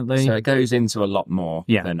definitely. So it goes into a lot more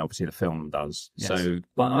than obviously the film does. Yes. So,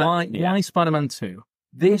 but why Spider-Man 2?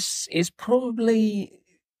 This is probably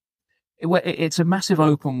it's a massive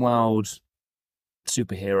open world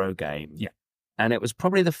superhero game. Yeah. And it was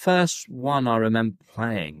probably the first one I remember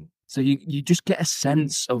playing. So you just get a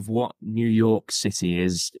sense of what New York City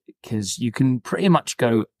is, because you can pretty much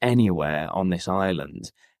go anywhere on this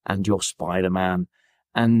island and you're Spider-Man.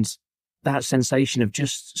 And that sensation of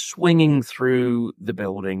just swinging through the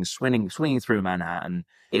buildings, swinging through Manhattan,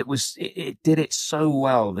 it did it so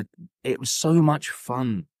well that it was so much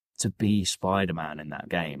fun to be Spider-Man in that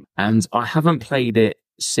game. And I haven't played it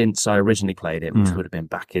since I originally played it, which would have been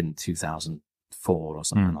back in 2004 or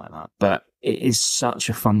something like that. But it is such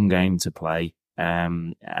a fun game to play.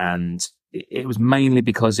 And it was mainly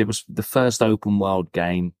because it was the first open world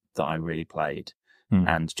game that I really played.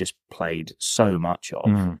 And just played so much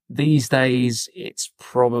of. These days, it's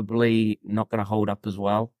probably not going to hold up as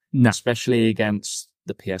well, especially against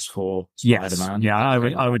the PS4 Spider-Man. Yeah,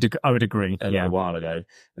 I would agree. A little while ago.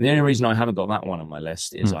 And the only reason I haven't got that one on my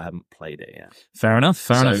list is I haven't played it yet. Fair enough.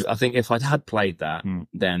 So I think if I had played that,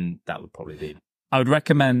 then that would probably be. I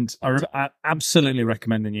absolutely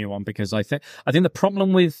recommend the new one, because I think the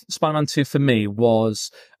problem with Spider-Man 2 for me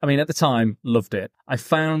was, I mean, at the time, loved it. I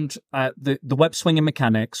found the web swinging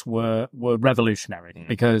mechanics were revolutionary,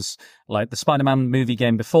 because like the Spider-Man movie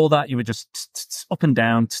game before that, you were just up and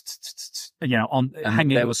down,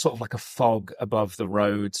 hanging. There was sort of like a fog above the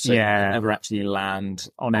road, so you never actually land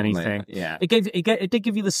on anything. It did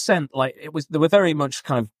give you the sense, like they were very much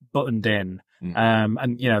kind of buttoned in.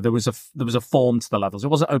 And there was a form to the levels. It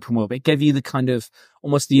wasn't open world, but it gave you the kind of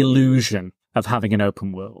almost the illusion of having an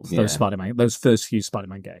open world. Those first few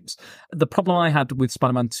Spider-Man games. The problem I had with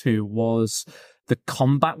Spider-Man 2 was the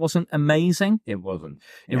combat wasn't amazing. It wasn't.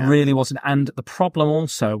 It really wasn't. And the problem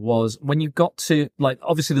also was when you got to, like,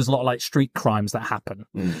 obviously there's a lot of like street crimes that happen.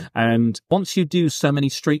 And once you do so many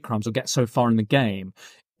street crimes or get so far in the game,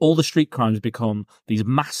 all the street crimes become these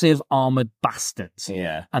massive armored bastards.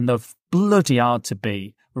 Yeah. And they're bloody hard to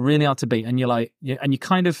beat, really hard to beat. And you're like, and you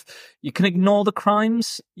can ignore the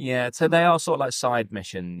crimes. Yeah. So they are sort of like side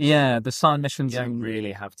missions. Yeah. The side missions. You don't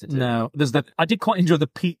really have to do. No. I did quite enjoy the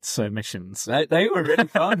pizza missions. They were really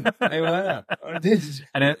fun. They were.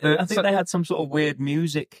 And I think they had some sort of weird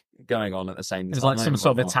music going on at the same time. It's like some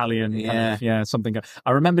sort of Italian. Something.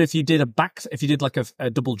 I remember if you did like a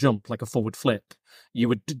double jump, like a forward flip, you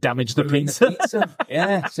would damage the pizza.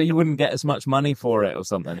 Yeah, so you wouldn't get as much money for it or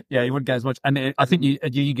something. Yeah, you wouldn't get as much, and I think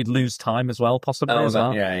you could lose time as well, possibly as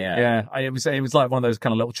well. Yeah. It was like one of those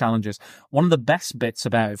kind of little challenges. One of the best bits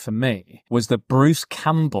about it for me was that Bruce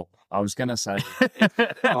Campbell. I was going to say,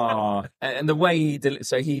 and the way he did it,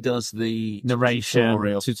 so he does the narration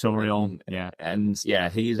tutorial. And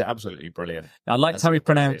he's absolutely brilliant. I liked how he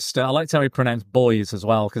pronounced boys as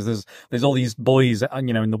well, because there's all these boys,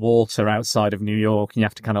 in the water outside of New York, and you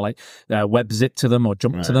have to kind of like web zip to them or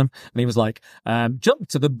jump to them. And he was like, jump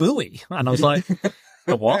to the buoy, and I was like.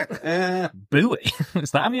 The what? Buoy. Is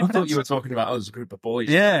that how you I thought you were talking about us, a group of boys.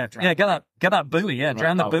 Yeah, get that buoy. Yeah,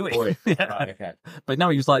 drown the buoy. Right, okay. But no,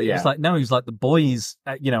 he was like the boys,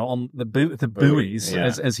 on the buoys,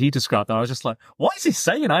 as he described it. I was just like, what is he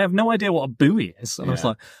saying? I have no idea what a buoy is. And I was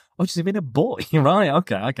like, oh, does he mean a boy? Right?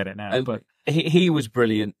 Okay, I get it now. But he was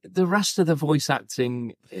brilliant. The rest of the voice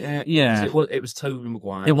acting, it was Tobey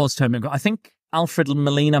Maguire. It was Tobey Maguire. I think Alfred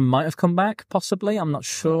Molina might have come back, possibly. I'm not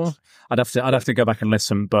sure. I'd have to go back and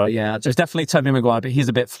listen, but there's definitely Tobey Maguire, but he's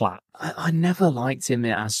a bit flat. I never liked him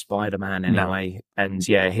as Spider-Man anyway, and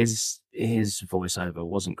his voiceover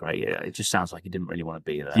wasn't great. It just sounds like he didn't really want to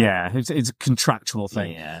be there. Yeah, it's a contractual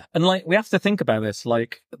thing. Yeah, and like we have to think about this.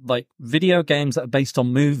 Like video games that are based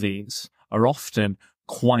on movies are often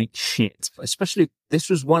quite shit. Especially, this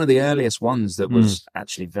was one of the earliest ones that was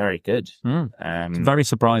actually very good. Very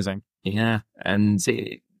surprising. Yeah, and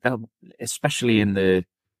especially in the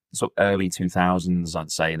sort of early 2000s,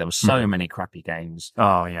 I'd say. There were so many crappy games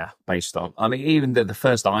Oh yeah, based on. I mean, even the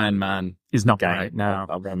first Iron Man is not game. great. No,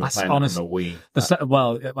 I remember that's playing honest. on the Wii.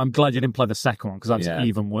 Well, I'm glad you didn't play the second one because that's Yeah.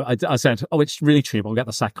 even worse. I said, "Oh, it's really cheap. I'll get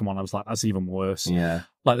the second one." I was like, "That's even worse." Yeah.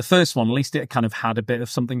 Like the first one, at least it kind of had a bit of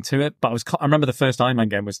something to it. But I remember the first Iron Man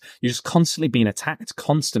game was you're just constantly being attacked,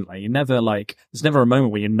 constantly. You never there's never a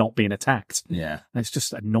moment where you're not being attacked. Yeah. And it's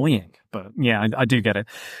just annoying. But yeah, I do get it.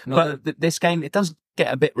 No, But this game, it does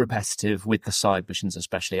get a bit repetitive with the side missions,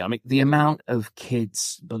 especially. I mean, the amount of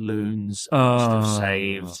kids' balloons I must have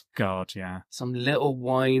saved. God, yeah. Some little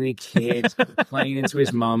whiny kid playing into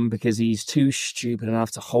his mum because he's too stupid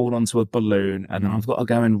enough to hold onto a balloon, and I've got to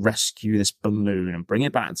go and rescue this balloon and bring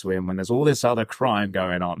it back to him when there's all this other crime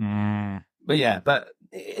going on. But yeah,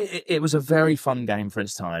 it was a very fun game for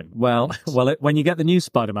its time. Well, when you get the new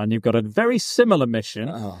Spider-Man, you've got a very similar mission.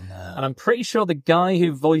 Oh no! And I'm pretty sure the guy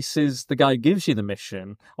who voices the guy who gives you the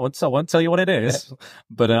mission, I won't tell you what it is,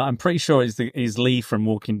 but I'm pretty sure he's Lee from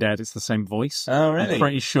Walking Dead. It's the same voice. Oh, really? I'm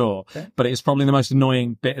pretty sure. Okay. But it's probably the most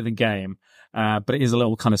annoying bit of the game. But it is a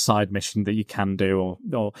little kind of side mission that you can do,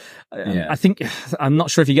 I think, I'm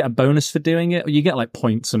not sure if you get a bonus for doing it, or you get like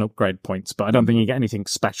points and upgrade points, but I don't think you get anything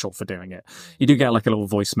special for doing it. You do get like a little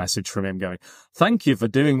voice message from him going, "Thank you for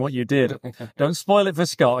doing what you did. Don't spoil it for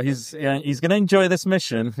Scott. He's going to enjoy this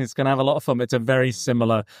mission. He's going to have a lot of fun." It's a very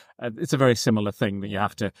similar thing that you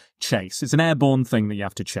have to chase. It's an airborne thing that you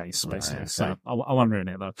have to chase, basically. Right, okay. So I won't ruin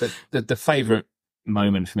it though. The favorite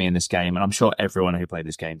moment for me in this game, and I'm sure everyone who played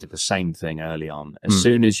this game did the same thing early on. As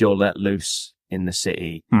soon as you're let loose in the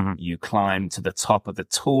city, you climb to the top of the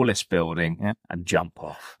tallest building and jump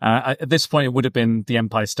off. At this point, it would have been the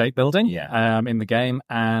Empire State Building in the game,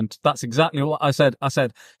 and that's exactly what I said. I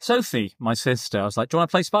said, Sophie, my sister, I was like, "Do you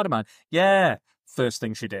want to play Spider-Man?" Yeah. First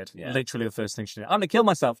thing she did. Yeah. Literally the first thing she did. I'm going to kill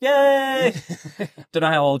myself. Yay! Don't know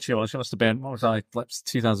how old she was. She must have been, what was I, like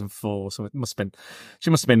 2004. So she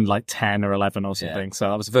must have been like 10 or 11 or something. Yeah. So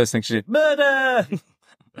that was the first thing she did. Murder!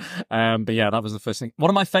 But yeah, that was the first thing. One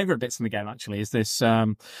of my favorite bits in the game actually is this.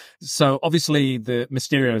 So obviously the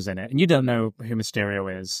Mysterio's in it, and you don't know who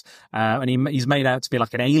Mysterio is, and he's made out to be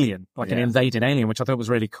like an alien, like an invaded alien, which I thought was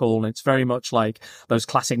really cool. And it's very much like those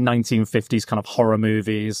classic 1950s kind of horror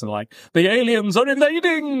movies, and like the aliens are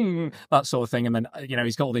invading, that sort of thing. And then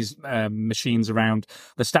he's got all these machines around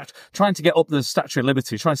the statue, trying to get up the Statue of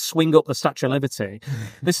Liberty, trying to swing up the Statue of Liberty.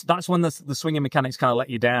 That's when the swinging mechanics kind of let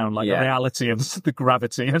you down, like the reality of the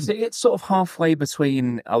gravity. It's sort of halfway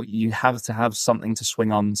between, you have to have something to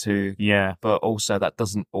swing onto, but also that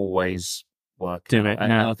doesn't always work. Do it.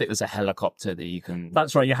 And I think there's a helicopter that you can.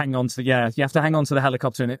 That's right. You hang on to you have to hang on to the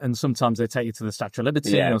helicopter, and sometimes they take you to the Statue of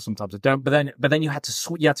Liberty, or sometimes they don't. But then you had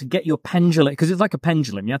to get your pendulum, because it's like a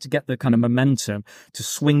pendulum. You had to get the kind of momentum to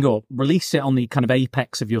swing up, release it on the kind of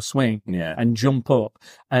apex of your swing, and jump up.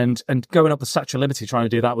 And going up the Statue of Liberty, trying to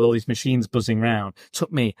do that with all these machines buzzing around,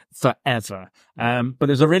 took me forever. But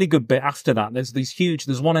there's a really good bit after that.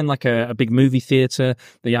 There's one in like a big movie theater.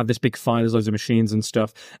 They have this big fire, there's loads of machines and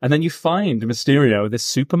stuff. And then you find Mysterio, this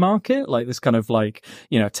supermarket, like this kind of like,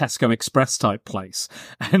 Tesco Express type place.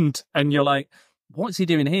 And you're like, what's he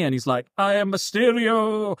doing here? And he's like, "I am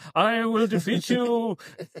Mysterio. I will defeat you.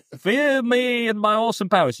 Fear me and my awesome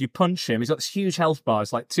powers." You punch him. He's got this huge health bar.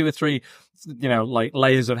 It's like 2 or 3, like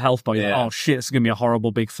layers of health bar. You're like, "Oh shit, it's going to be a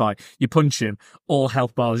horrible big fight." You punch him. All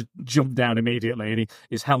health bars jump down immediately. And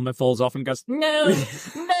his helmet falls off and goes, "No,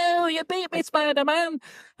 no, you beat me, Spider-Man."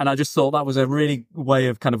 And I just thought that was a really way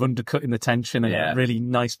of kind of undercutting the tension and a really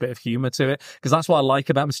nice bit of humor to it. Because that's what I like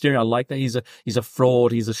about Mysterio. I like that he's a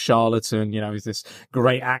fraud. He's a charlatan. He's this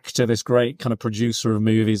great actor, this great kind of producer of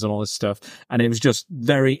movies and all this stuff. And it was just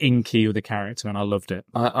very in key with the character, and I loved it.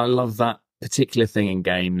 I love that particular thing in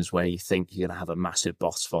games where you think you're going to have a massive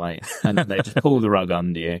boss fight and they just pull the rug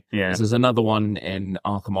under you. Yeah. There's another one in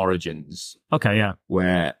Arkham Origins. Okay, yeah.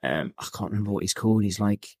 Where, I can't remember what he's called. He's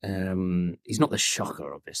like, he's not the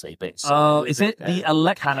Shocker, obviously, but it's... Oh, is it the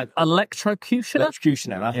Electrocutioner?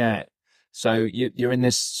 Electrocutioner, yeah. So you're in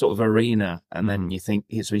this sort of arena, and then you think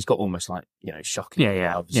he's got almost like shocking.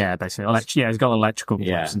 Yeah, basically. He's got electrical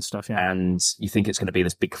gloves and stuff. Yeah, and you think it's going to be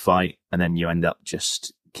this big fight, and then you end up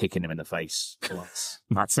just kicking him in the face.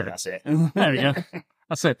 That's it. That's it. There we go.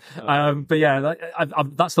 That's it. But yeah,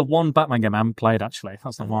 that's the one Batman game I haven't played. Actually,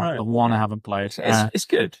 that's the one. Right. The one I haven't played. It's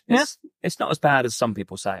good. It's not as bad as some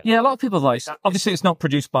people say. Yeah, a lot of people like. Obviously, it's not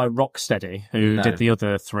produced by Rocksteady, who did the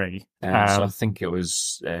other 3. So I think it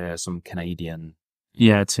was some Canadian.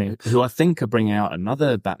 Yeah, too. Who I think are bringing out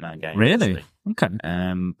another Batman game. Really? Actually.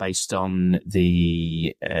 Okay. Based on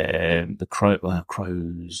the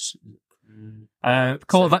Crows. The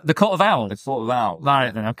Court of Owls. The Court of Owls.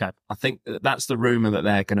 Right then, okay. I think that's the rumor that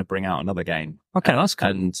they're going to bring out another game. Okay, that's cool.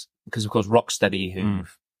 And because, of course, Rocksteady, who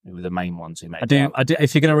were the main ones who made I do.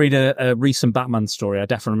 If you're going to read a recent Batman story, I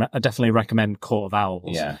definitely recommend Court of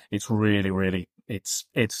Owls. Yeah. It's really, it's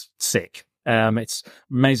sick. It's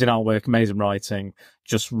amazing artwork, amazing writing,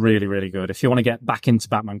 just really good. If you want to get back into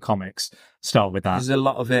Batman comics, start with that. There's a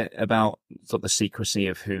lot of it about sort of the secrecy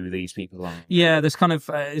of who these people are. Yeah, there's kind of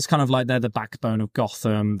it's kind of like they're the backbone of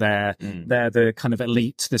Gotham. They're the kind of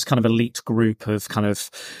elite. This kind of elite group of kind of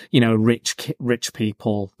rich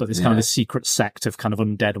people, but there's kind of a secret sect of kind of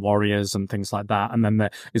undead warriors and things like that. And then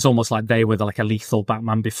it's almost like they were like a lethal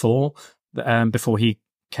Batman before he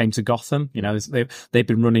came to Gotham. They've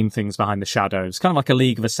been running things behind the shadows, kind of like a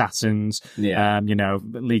League of Assassins,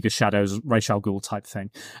 League of Shadows, Ra's al Ghul type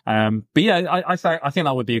thing. But yeah, I think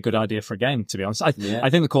that would be a good idea for a game, to be honest. I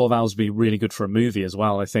think the Court of Owls would be really good for a movie as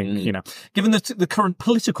well. I think, given the current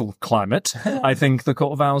political climate, I think the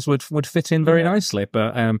Court of Owls would fit in very nicely.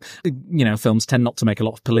 But, films tend not to make a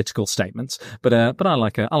lot of political statements, but I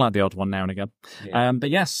like the odd one now and again. Yeah. But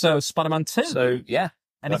yes, so Spider-Man 2. So, yeah.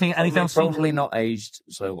 Anything else? Probably not aged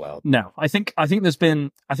so well. No, I think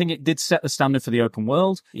it did set the standard for the open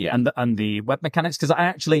world and the web mechanics. Because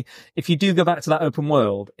if you do go back to that open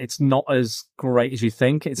world, it's not as great as you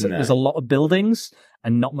think. There's a lot of buildings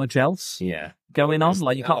and not much else going on.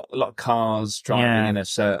 Like you can't a lot of cars driving in a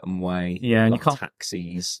certain way. Yeah, and you can't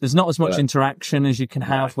taxis. There's not as much interaction as you can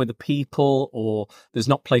have with the people, or there's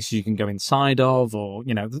not places you can go inside of, or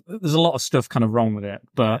there's a lot of stuff kind of wrong with it.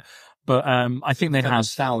 But I think they have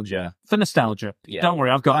nostalgia. For nostalgia. Yeah. Don't worry,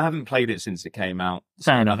 I haven't played it since it came out.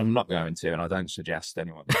 Fair enough. I'm not going to, and I don't suggest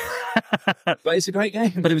anyone. But it's a great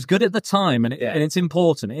game. But it was good at the time, and it's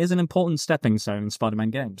important. It is an important stepping stone in Spider-Man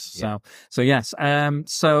games. Yeah. So yes.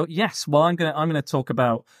 Well, I'm gonna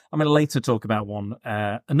later talk about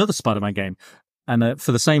another Spider-Man game. And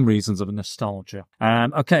for the same reasons of nostalgia.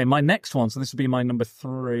 Okay, my next one. So this will be my number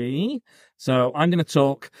 3. So I'm going to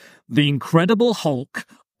talk The Incredible Hulk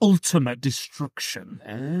Ultimate Destruction.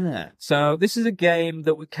 So this is a game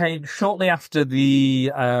that came shortly after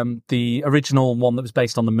the original one that was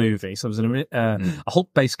based on the movie. So it was a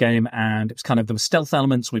Hulk-based game, and it was there were stealth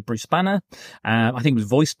elements with Bruce Banner. I think it was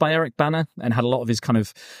voiced by Eric Banner and had a lot of his kind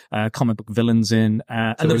of comic book villains in.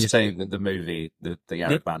 So when you say the movie, the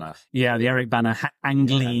Eric Banner? Yeah, the Eric Banner Ang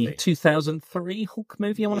Lee 2003 Hulk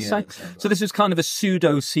movie, I want to say. So this is kind of a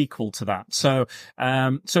pseudo sequel to that. So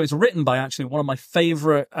it's written by actually one of my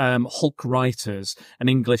favorite Hulk writers, an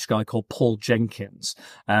English guy called Paul Jenkins,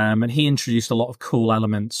 and he introduced a lot of cool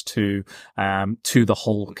elements to the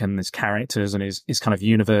Hulk and his characters and his kind of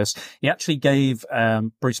universe. He actually gave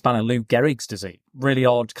Bruce Banner Lou Gehrig's disease. Really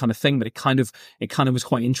odd kind of thing, but it kind of was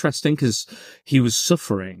quite interesting because he was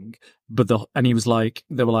suffering, and he was like,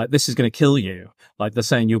 they were like, "This is going to kill you." Like they're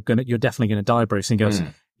saying, "You're definitely going to die, Bruce." And he goes,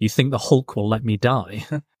 "You think the Hulk will let me die?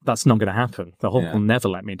 That's not going to happen. The Hulk will never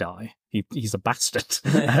let me die. He's a bastard."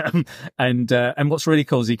 And what's really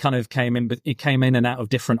cool is he kind of came in and out of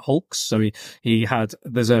different Hulks. So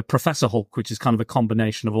there's a Professor Hulk, which is kind of a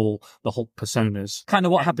combination of all the Hulk personas. Kind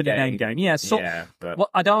of what happened in Endgame. Yeah. But well,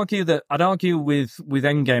 I'd argue with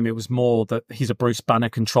Endgame, it was more that he's a Bruce Banner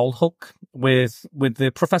controlled Hulk. With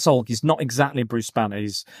the Professor Hulk, he's not exactly Bruce Banner.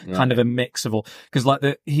 He's kind of a mix of all,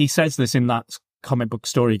 because he says this in that comic book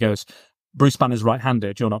story. He goes, Bruce Banner's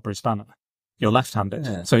right-handed, you're not Bruce Banner. You're left-handed.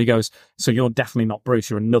 Yeah. So he goes, so you're definitely not Bruce.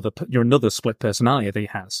 You're another split personality that he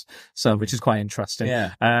has. So, which is quite interesting.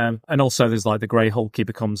 Yeah. And also there's the Grey Hulk he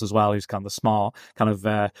becomes as well. Who's kind of the smart, kind of,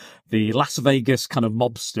 the Las Vegas kind of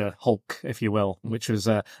mobster Hulk, if you will, which was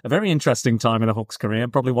a very interesting time in the Hulk's career.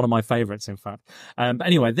 Probably one of my favorites, in fact. But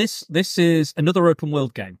anyway, this is another open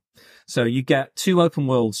world game. So you get 2 open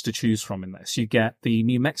worlds to choose from in this. You get the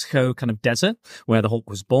New Mexico kind of desert where the Hulk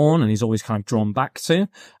was born and he's always kind of drawn back to.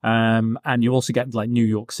 And you also get New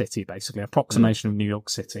York City, basically, approximation of New York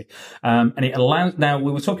City. And it allows, now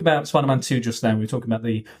we were talking about Spider-Man 2 just then. We were talking about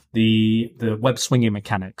the web swinging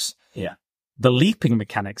mechanics. Yeah. The leaping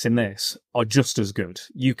mechanics in this are just as good.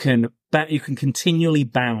 You can continually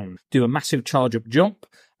bound, do a massive charge up jump,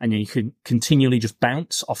 and you can continually just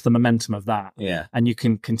bounce off the momentum of that. Yeah. And you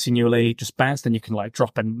can continually just bounce. Then you can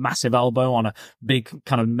drop a massive elbow on a big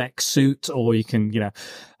kind of mech suit, or you can,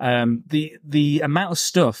 the amount of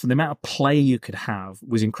stuff, the amount of play you could have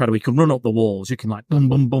was incredible. You can run up the walls. You can boom,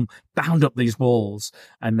 boom, boom, bound up these walls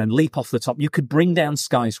and then leap off the top. You could bring down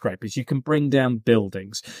skyscrapers. You can bring down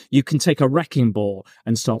buildings. You can take a wrecking ball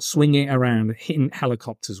and start swinging it around, hitting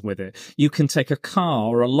helicopters with it. You can take a car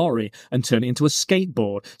or a lorry and turn it into a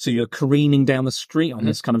skateboard. So you're careening down the street on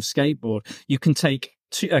this kind of skateboard. You can take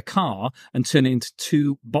a car and turn it into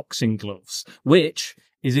 2 boxing gloves, which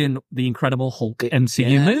is in the Incredible Hulk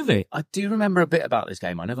MCU movie. I do remember a bit about this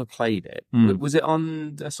game. I never played it. Was it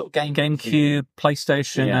on the sort of GameCube,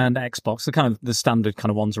 PlayStation, and Xbox? The standard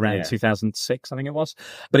kind of ones around 2006, I think it was.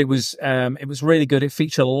 But it was really good. It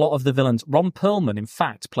featured a lot of the villains. Ron Perlman, in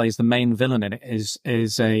fact, plays the main villain in it.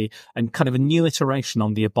 Is a kind of a new iteration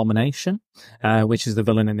on the Abomination, which is the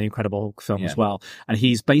villain in the Incredible Hulk film as well. And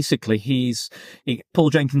Paul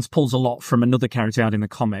Jenkins pulls a lot from another character out in the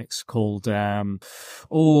comics called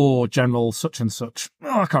General such and such.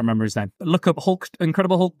 I can't remember his name. Look up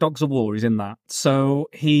Incredible Hulk Dogs of War. He's in that. So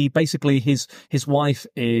he basically, his wife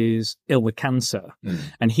is ill with cancer,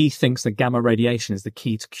 and he thinks that gamma radiation is the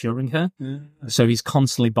key to curing her. So he's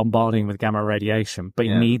constantly bombarding with gamma radiation, but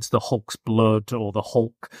he needs the Hulk's blood or the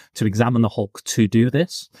Hulk to examine the Hulk to do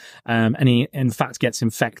this. And he, in fact, gets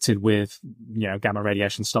infected with, gamma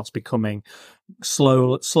radiation, starts becoming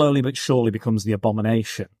slowly but surely becomes the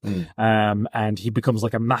Abomination. And he becomes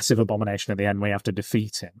like a massive abomination at the end where you have to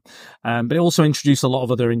defeat him. But it also introduced a lot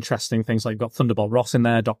of other interesting things, like you've got Thunderbolt Ross in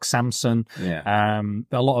there, Doc Samson, a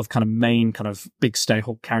lot of kind of main kind of big stay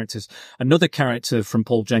Hulk characters. Another character from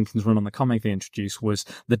Paul Jenkins' run on the comic they introduced was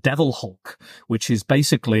the Devil Hulk, which is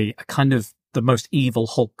basically a kind of the most evil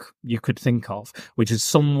Hulk you could think of, which is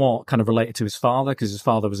somewhat kind of related to his father, because his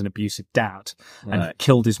father was an abusive dad and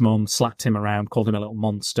killed his mum, slapped him around, called him a little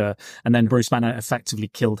monster, and then Bruce Banner effectively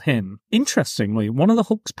killed him. Interestingly, one of the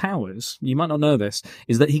Hulk's powers, you might not know this,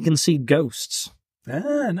 is that he can see ghosts.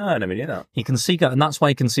 No, I never knew that. He can see, and that's why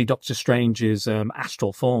he can see Doctor Strange's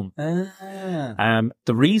astral form. The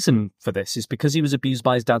reason for this is because he was abused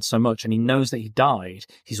by his dad so much, and he knows that he died.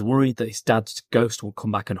 He's worried that his dad's ghost will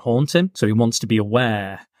come back and haunt him, so he wants to be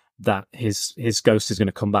aware that his ghost is going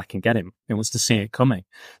to come back and get him. He wants to see it coming.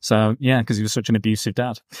 So, because he was such an abusive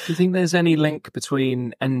dad. Do you think there's any link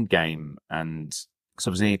between Endgame and... Because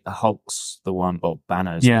obviously Hulk's the one, or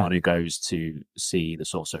Banner's the one who goes to see the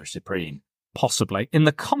Sorcerer Supreme. Possibly. In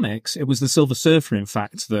the comics, it was the Silver Surfer, in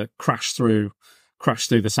fact, that crashed through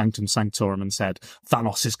the Sanctum Sanctorum and said,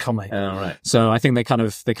 Thanos is coming. Oh, right. So I think they kind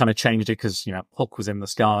of changed it because, Hulk was in the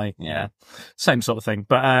sky. Yeah. Same sort of thing.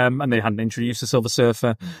 But, and they hadn't introduced the Silver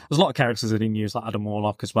Surfer. There's a lot of characters they didn't use, like Adam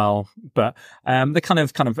Warlock as well. But, they kind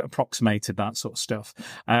of approximated that sort of stuff.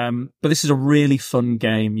 But this is a really fun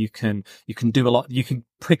game. You can do a lot. You can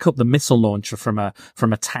pick up the missile launcher from a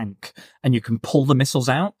tank, and you can pull the missiles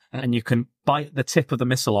out, and you can bite the tip of the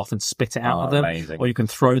missile off and spit it out at them. Amazing. Or you can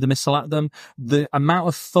throw the missile at them. The amount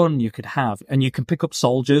of fun you could have, and you can pick up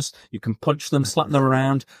soldiers, you can punch them, slap them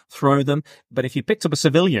around, throw them. But if you picked up a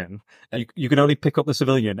civilian, you could only pick up the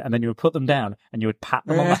civilian, and then you would put them down and you would pat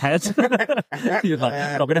them on the head. You're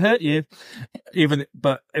like, not going to hurt you.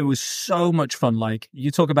 But it was so much fun. Like, you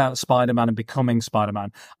talk about Spider-Man and becoming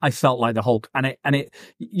Spider-Man. I felt like the Hulk, and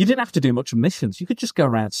you didn't have to do much of missions. You could just go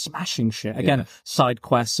around smashing shit. Again, side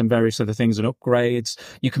quests and various other things and upgrades.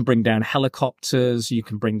 You can bring down helicopters. You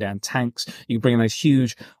can bring down tanks. You can bring those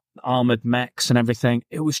huge armored mechs and everything.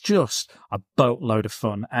 It was just a boatload of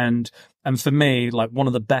fun. And for me, like, one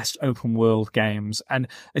of the best open world games. And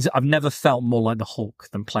I've never felt more like the Hulk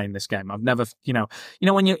than playing this game. I've never,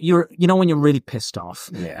 when you're really pissed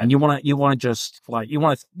off, and you want to just like,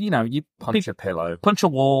 you punch a pillow, punch a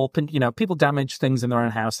wall, people damage things in their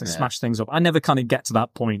own house, they smash things up. I never kind of get to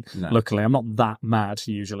that point. No. Luckily, I'm not that mad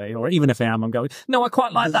usually, or even if I am, I'm going, no, I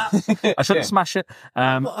quite like that. I shouldn't smash it.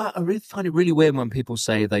 I really find it really weird when people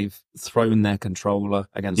say they've thrown their controller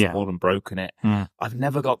against the wall and broken it. I've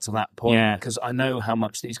never got to that point. Yeah, because I know how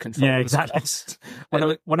much these controllers cost.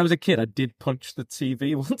 When I was a kid, I did punch the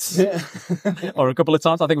TV once, or a couple of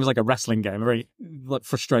times. I think it was like a wrestling game, a very like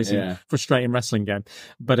frustrating wrestling game.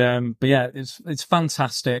 But yeah, it's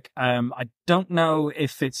fantastic. I don't know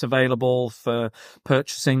if it's available for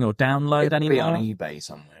purchasing or download anymore. Be on eBay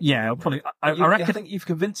somewhere. Yeah, I'll probably. I reckon. I think you've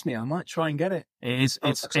convinced me. I might try and get it. It's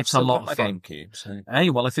a lot of fun. GameCube. So. Hey,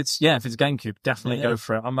 well, if it's GameCube, definitely go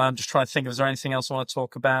for it. I'm just trying to think. Is there anything else I want to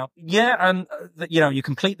talk about? Yeah, and you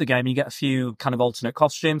complete the game, you get a few kind of alternate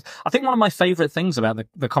costumes. I think one of my favorite things about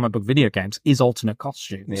the comic book video games is alternate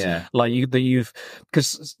costumes. Yeah, like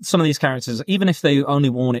because some of these characters, even if they only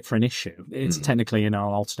worn it for an issue, it's technically an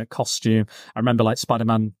alternate costume. I remember like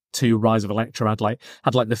Spider-Man 2 Rise of Electra had like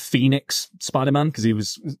the Phoenix Spider-Man, because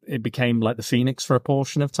it became like the Phoenix for a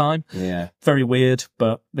portion of time. Yeah. Very weird,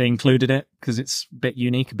 but they included it because it's a bit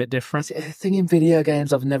unique, a bit different. It's a thing in video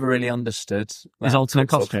games I've never really understood. Is alternate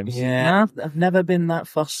costumes. Yeah. I've never been that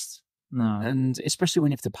fussed No. And especially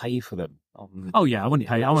when you have to pay for them. Oh yeah, I wouldn't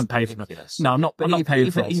pay for them. No, I'm not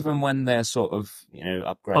paying for them. Even when they're sort of,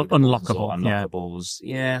 upgradable, unlockables.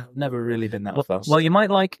 Yeah, I've never really been that fussed. Well, you might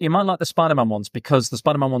like the Spider-Man ones, because the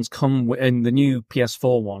Spider-Man ones come in the new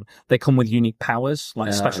PS4 one. They come with unique powers,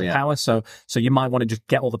 like special powers. So you might want to just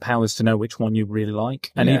get all the powers to know which one you really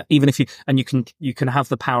like. And even if you can have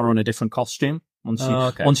the power on a different costume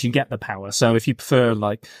once you get the power. So if you prefer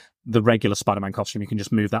like the regular Spider-Man costume, you can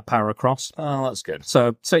just move that power across. Oh, that's good.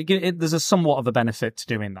 So there's a somewhat of a benefit to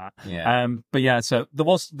doing that. Yeah. But yeah, so there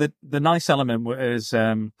was the nice element was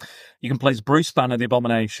you can play as Bruce Banner, the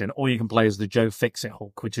Abomination, or you can play as the Joe Fix-It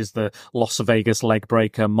Hulk, which is the Las Vegas leg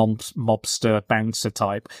breaker mobster bouncer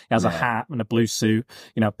type. He has a hat and a blue suit,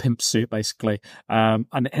 pimp suit basically.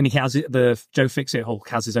 And he has the Joe Fix-It Hulk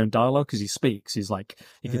has his own dialogue because he speaks. He's like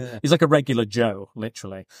he's like a regular Joe,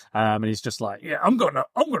 literally. And he's just like, yeah, I'm gonna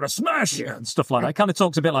smash you and stuff like that. He kind of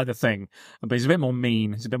talks a bit like The Thing, but he's a bit more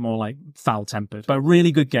mean. He's a bit more like foul-tempered. But a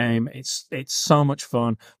really good game. It's so much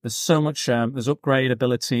fun. There's so much there's upgrade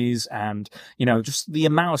abilities, and just the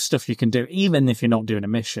amount of stuff you can do. Even if you're not doing a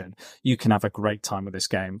mission, you can have a great time with this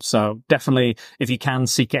game. So definitely, if you can,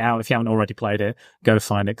 seek it out. If you haven't already played it, go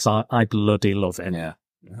find it, because I bloody love it. Yeah.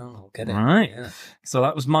 Oh, I'll get it. All right. Yeah. So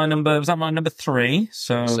that was my number. Was that my number 3?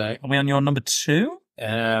 So are we on your number 2?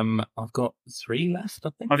 I've got 3 left, I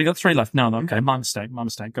think. Have you got 3 left? No, okay. My mistake.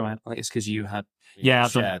 Go ahead. I think it's because you had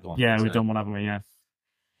shared one. Yeah, we've done one, haven't we? Yeah.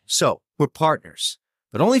 So, we're partners,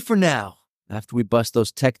 but only for now. After we bust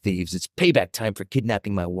those tech thieves, it's payback time for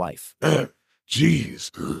kidnapping my wife.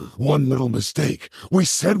 Jeez, one little mistake. We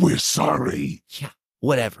said we're sorry. Yeah,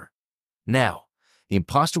 whatever. Now, the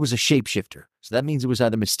imposter was a shapeshifter, so that means it was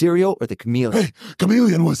either Mysterio or the Chameleon. Hey,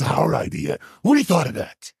 Chameleon was our idea. What do you thought of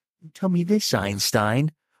that? Tell me this,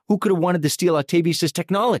 Einstein. Who could have wanted to steal Octavius'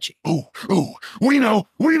 technology? Oh, we know.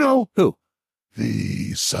 Who?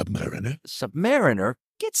 The Submariner. Submariner?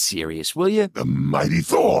 Get serious, will you? The mighty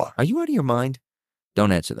Thor. Are you out of your mind?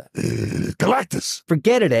 Don't answer that. Galactus.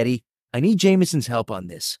 Forget it, Eddie. I need Jameson's help on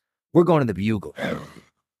this. We're going to the Bugle.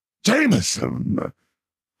 Jameson.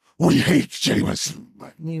 We hate Jameson.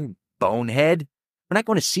 You bonehead. We're not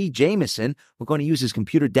going to see Jameson. We're going to use his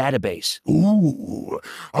computer database. Ooh,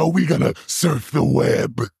 are we gonna surf the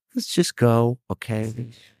web? Let's just go,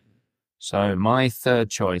 okay? So my third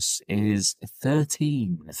choice is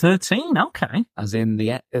 13. 13, okay. As in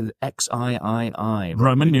the XIII.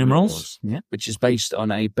 Roman numerals. Yeah. Which is based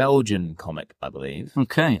on a Belgian comic, I believe.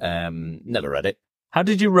 Okay. Never read it. How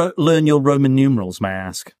did you learn your Roman numerals, may I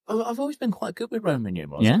ask? Oh, I've always been quite good with Roman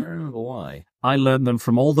numerals. Yeah? I don't remember why. I learned them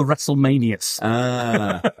from all the WrestleManias.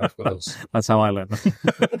 Ah, of course. That's how I learned them.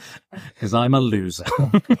 Because I'm a loser.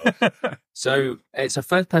 So it's a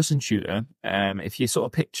first-person shooter. If you sort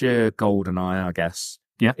of picture GoldenEye, I guess.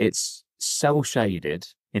 Yeah. It's cel-shaded.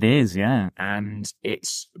 It is, yeah. And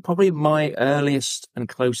it's probably my earliest and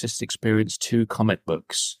closest experience to comic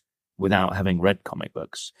books without having read comic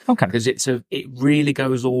books. Okay. Because it really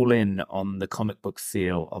goes all in on the comic book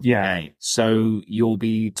feel of the game. So you'll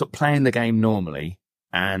be playing the game normally,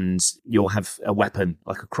 and you'll have a weapon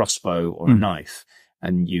like a crossbow or a knife,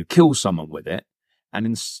 and you kill someone with it.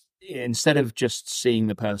 And instead of just seeing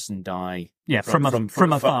the person die from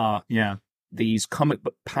afar, these comic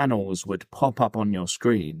book panels would pop up on your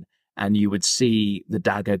screen, and you would see the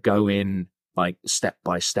dagger go in like step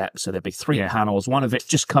by step. So there'd be 3 panels, one of it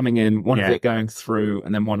just coming in, one of it going through,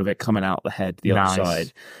 and then one of it coming out the head, the other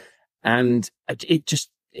side. And it just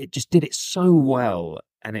did it so well.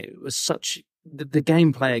 And it was the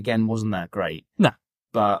gameplay again wasn't that great. No.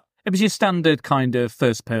 But it was your standard kind of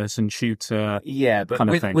first person shooter. Yeah, but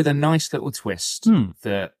with a nice little twist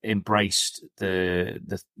that embraced the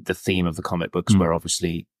theme of the comic books where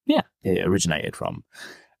obviously it originated from.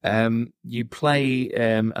 You play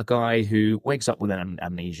a guy who wakes up with an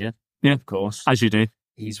amnesia. Yeah, of course, as you do.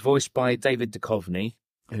 He's voiced by David Duchovny.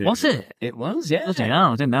 Was it? It was, yeah. I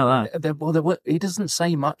didn't know that. He doesn't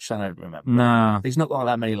say much. I don't remember. No, he's not got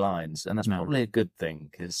that many lines, and that's probably a good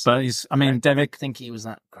thing. But David, think he was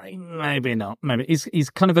that great. Maybe not. Maybe he's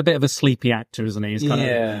kind of a bit of a sleepy actor, isn't he? He's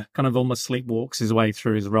kind of almost sleepwalks his way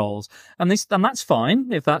through his roles, and that's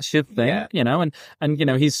fine if that's your thing, And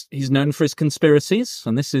he's known for his conspiracies,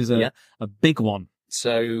 and this is a big one.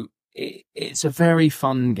 So it's a very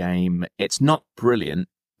fun game. It's not brilliant,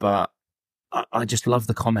 but I just love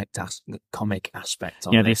the comic aspect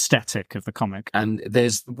of it. The aesthetic of the comic. And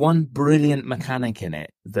there's one brilliant mechanic in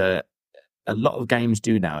it that a lot of games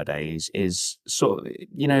do nowadays is sort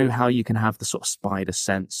of, how you can have the sort of spider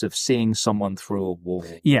sense of seeing someone through a wall.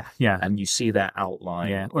 Yeah, yeah. And you see their outline.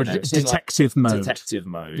 Yeah, or detective mode. Detective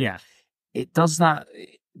mode. Yeah. It does that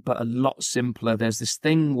but a lot simpler. There's this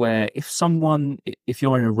thing where if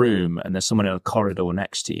you're in a room and there's someone in a corridor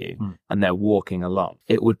next to you and they're walking along,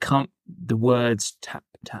 it would come, the words tap,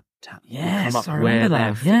 tap, tap. Yes, come up I where remember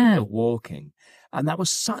their that. feet Yeah. are walking. And that was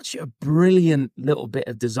such a brilliant little bit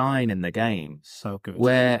of design in the game. So good.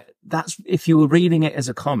 Where if you were reading it as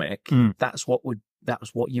a comic, that's what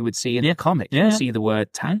you would see in the comic. Yeah. You see the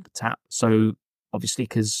word tap, tap. So obviously,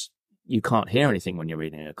 because you can't hear anything when you're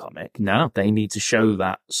reading a comic. No. They need to show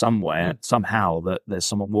that somehow that there's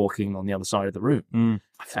someone walking on the other side of the room.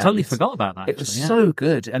 I totally forgot about that. It was so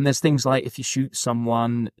good. And there's things like if you shoot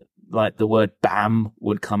someone, like the word bam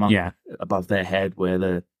would come up above their head where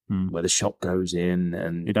the shot goes in,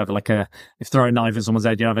 and you'd have like if throw a knife at someone's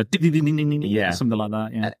head, you'd have a something like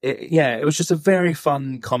that. Yeah. It was just a very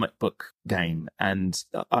fun comic book game, and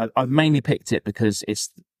I've mainly picked it because it's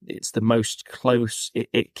the most close.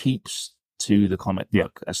 It keeps to the comic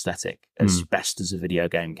book aesthetic as best as a video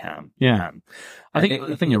game can. Yeah. I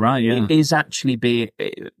think you're right. Yeah. It is actually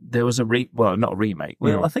there was not a remake.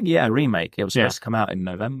 Well, I think, a remake. It was supposed to come out in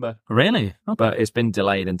November. Really? Okay. But it's been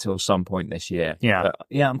delayed until some point this year. Yeah. But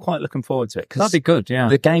I'm quite looking forward to it. That'd be good. Yeah.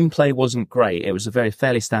 The gameplay wasn't great. It was a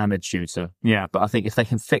fairly standard shooter. Yeah. But I think if they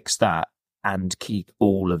can fix that and keep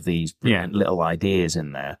all of these brilliant little ideas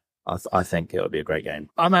in there, I think it would be a great game.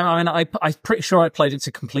 I'm pretty sure I played it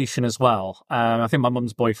to completion as well. I think my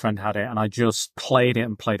mum's boyfriend had it, and I just played it.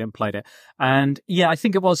 And I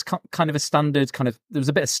think it was kind of a standard kind of. There was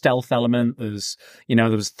a bit of stealth element. There was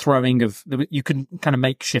throwing of. You could kind of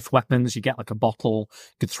makeshift weapons. You get like a bottle,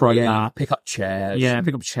 you could throw that. Pick up chairs. Yeah,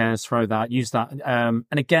 pick up chairs, throw that, use that. And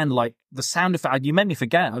again, like the sound effect. You made me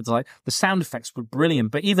forget. I was like, the sound effects were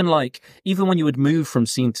brilliant. But even when you would move from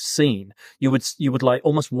scene to scene, you would like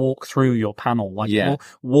almost walk through your panel, like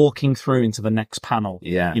walking through into the next panel.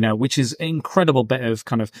 Yeah. Which is an incredible bit of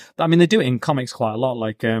kind of, I mean, they do it in comics quite a lot.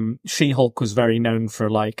 Like, She-Hulk was very known for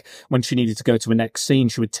like, when she needed to go to a next scene,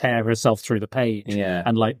 she would tear herself through the page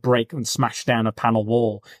and like break and smash down a panel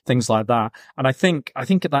wall, things like that. And I think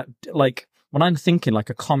that, like, when I'm thinking like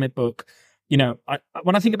a comic book,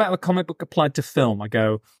 when I think about a comic book applied to film, I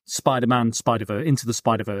go Spider-Man, Spider-Verse, Into the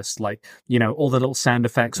Spider-Verse, like, all the little sound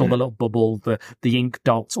effects, all the little bubble, the ink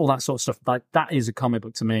dots, all that sort of stuff. Like, that is a comic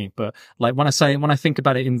book to me. But like, when I think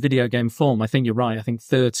about it in video game form, I think you're right. I think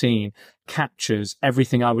 13 captures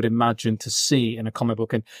everything I would imagine to see in a comic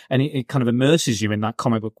book, and it kind of immerses you in that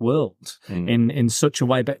comic book world in such a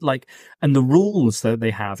way. But like, and the rules that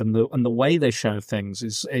they have and the way they show things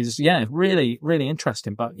is really, really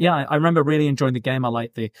interesting. But I remember really enjoying the game. I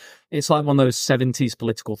like it's like one of those 70s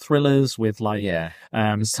political thrillers with like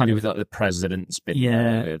it's kind of with like the president's been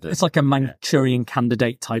it's like a Manchurian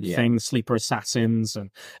Candidate type thing, sleeper assassins, and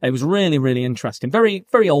it was really, really interesting. Very,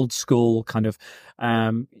 very old school kind of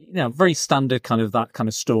very standard kind of that kind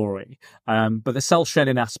of story. But the cell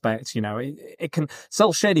shading aspect,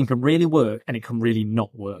 cell shading can really work and it can really not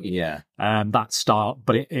work. That start,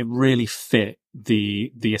 but it really fit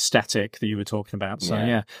the aesthetic that you were talking about.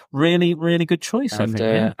 So really, really good choice. And I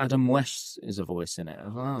think. Adam West is a voice in it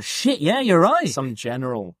as well. Shit, you're right. Some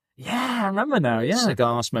general. Yeah, I remember now. Yeah,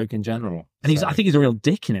 cigar smoking general. And I think he's a real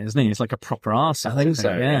dick in it, isn't he? He's like a proper arse. I think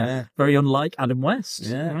so. Yeah. Very unlike Adam West.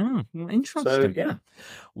 Yeah. Interesting. So,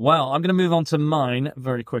 Well, I'm going to move on to mine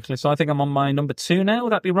very quickly. So I think I'm on my number 2 now.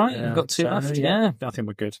 Would that be right? Yeah, I've got 2 left. yeah. I think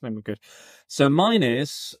we're good. So mine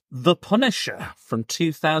is The Punisher from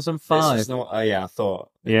 2005. This is not, I thought.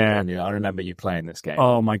 Yeah. I remember you playing this game.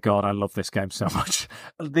 Oh my God, I love this game so much.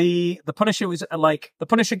 The Punisher was the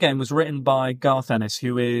Punisher game was written by Garth Ennis,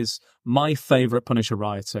 who is my favorite Punisher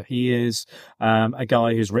writer. He is a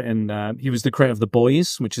guy who's written, he was the creator of The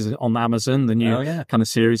Boys, which is on Amazon, the new kind of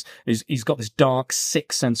series. He's got this dark,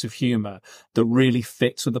 sick sense of humor that really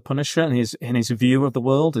fits with the Punisher and his view of the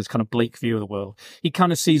world, his kind of bleak view of the world. He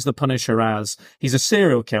kind of sees the Punisher as he's a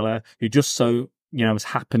serial killer who just has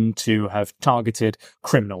happened to have targeted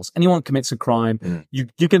criminals. Anyone commits a crime, you're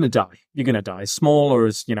going to die. You're going to die. As small or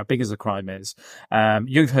as, big as the crime is.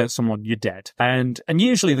 You've hurt someone, you're dead. And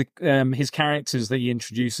usually his characters that he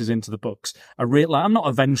introduces into the books are real. I'm not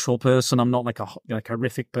a vengeful person. I'm not like a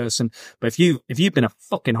horrific person. But if you've been a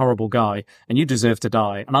fucking horrible guy and you deserve to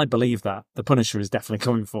die, and I believe that, the Punisher is definitely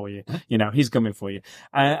coming for you. He's coming for you.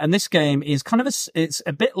 And this game is kind of it's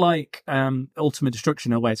a bit like, Ultimate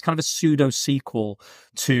Destruction in a way. It's kind of a pseudo sequel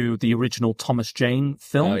to the original Thomas Jane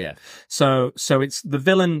film. Oh, yeah. So it's the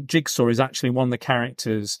villain Jigsaw Jigsaw is actually one of the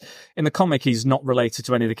characters. In the comic, he's not related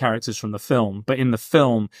to any of the characters from the film, but in the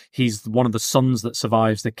film, he's one of the sons that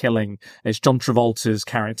survives the killing. It's John Travolta's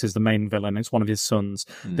character is the main villain. It's one of his sons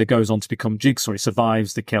that goes on to become Jigsaw. He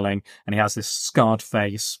survives the killing, and he has this scarred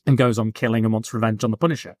face and goes on killing and wants revenge on the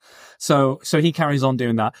Punisher. So he carries on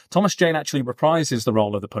doing that. Thomas Jane actually reprises the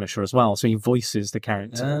role of the Punisher as well, so he voices the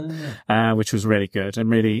character, which was really good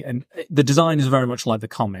and the design is very much like the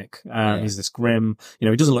comic. He's this grim,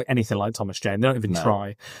 he doesn't look anything like Thomas Jane. They don't even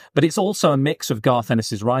try. But it's also a mix of Garth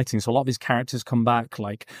Ennis's writing. So a lot of his characters come back,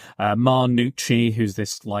 like Mar Nucci, who's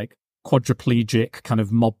this like quadriplegic kind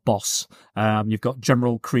of mob boss. You've got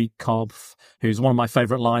General Creed Cobb, who's one of my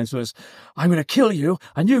favorite lines was, "I'm going to kill you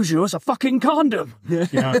and use you as a fucking condom."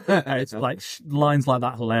 It's like lines like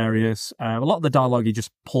that, hilarious. A lot of the dialogue he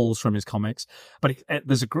just pulls from his comics, but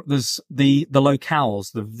there's the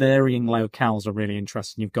locales, the varying locales are really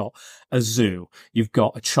interesting. You've got a zoo, you've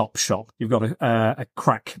got a chop shop, you've got a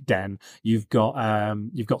crack den, you've got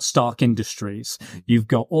Stark Industries, you've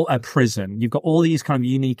got a prison, you've got all these kind of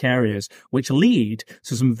unique areas which lead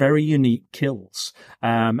to some very unique kills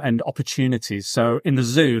and opportunities. So in the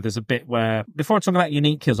zoo, there's a bit where, before I talk about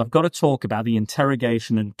unique kills, I've got to talk about the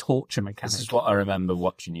interrogation and torture mechanic. This is what I remember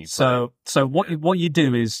watching you play. So what you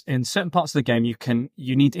do is, in certain parts of the game,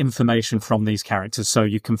 you need information from these characters. So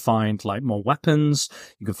you can find like more weapons,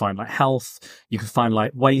 you can find like health, you can find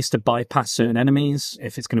like ways to bypass certain enemies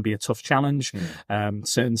if it's going to be a tough challenge,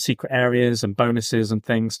 certain secret areas and bonuses and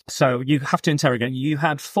things. So you have to interrogate. You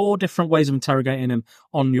had 4 different ways of interrogating them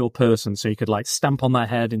on your person. So you could like stamp on their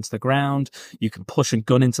head into the ground, you can push a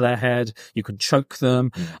gun into their head, you can choke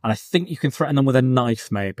them, and I think you can threaten them with a knife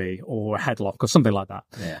maybe, or a headlock or something like that.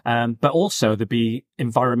 But also there'd be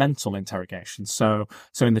environmental interrogation. So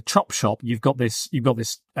in the chop shop, you've got this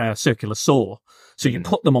circular saw. So you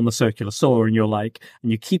put them on the circular saw and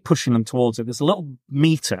you keep pushing them towards it. There's a little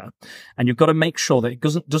meter and you've got to make sure that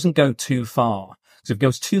it doesn't go too far. So if it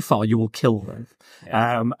goes too far, you will kill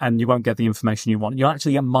them, and you won't get the information you want. You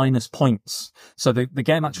actually get minus points. So the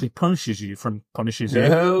game actually punishes you for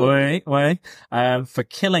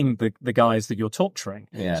killing the guys that you're torturing.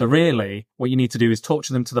 So really, what you need to do is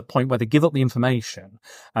torture them to the point where they give up the information.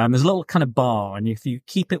 There's a little kind of bar, and if you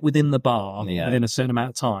keep it within the bar within a certain amount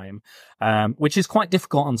of time, which is quite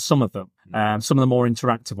difficult on some of them, some of the more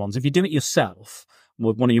interactive ones. If you do it yourself,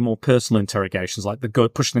 one of your more personal interrogations, like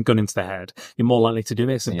pushing the gun into the head, you're more likely to do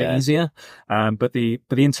it. It's a bit easier. But the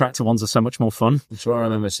interactive ones are so much more fun. I'm sure I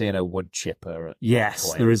remember seeing a wood chipper.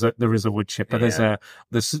 Yes, there is a wood chipper. There's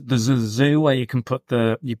a zoo where you can put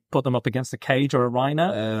them up against a cage or a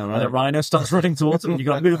rhino, and the rhino starts running towards them. You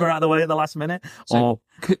got to move her out of the way at the last minute. So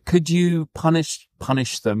could you punish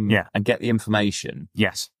them and get the information?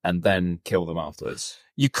 Yes. And then kill them afterwards?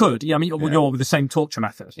 You could. Yeah, I mean, you're with the same torture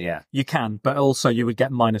method. Yeah. You can, but also you would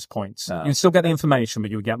get minus points. You can still get the information,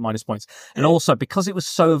 but you would get minus points. And also, because it was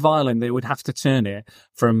so violent, they would have to turn it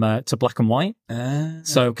from to black and white.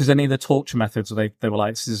 So, because any of the torture methods, they were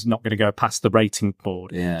like, this is not going to go past the rating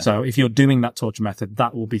board. So if you're doing that torture method,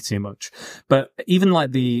 that will be too much. But even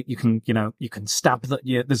like you can stab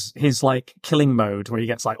there's his like killing mode where he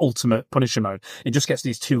gets like ultimate Punisher mode. It just gets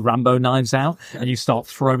these 2 Rambo knives out and you start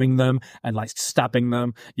throwing them and like stabbing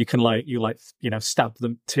them. You can stab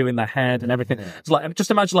them 2 in the head and everything. It's like,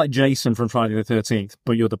 just imagine like Jason from Friday the 13th,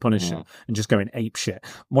 but you're the Punisher and just going ape shit.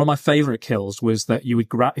 One of my favorite kills was that you would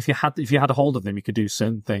grab, if you had a hold of them, you could do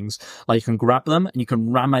certain things. Like you can grab them and you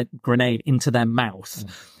can ram a grenade into their mouth.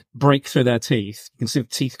 Break through their teeth. You can see the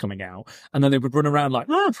teeth coming out. And then they would run around like,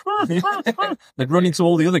 they'd run into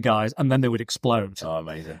all the other guys and then they would explode. Oh,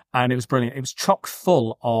 amazing. And it was brilliant. It was chock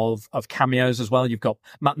full of cameos as well. You've got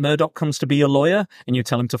Matt Murdock comes to be your lawyer and you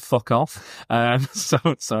tell him to fuck off.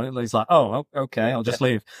 So he's like, oh, okay, I'll just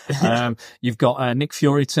leave. You've got Nick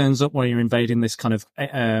Fury turns up where you're invading this kind of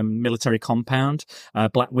military compound.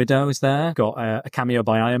 Black Widow is there. Got a cameo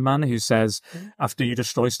by Iron Man who says, after you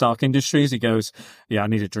destroy Stark Industries, he goes, yeah, I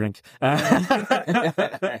need a drink. Tony.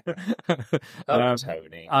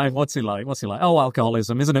 What's he like? Oh,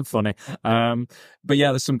 alcoholism, isn't it funny? But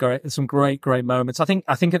yeah, there's some great moments. I think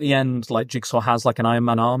at the end, like Jigsaw has like an Iron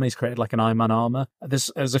Man armor. He's created like an Iron Man armor. There's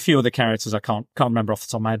a few other characters I can't remember off the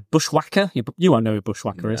top of my head. Bushwhacker, you won't know who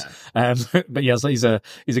Bushwhacker is. But yes, he's a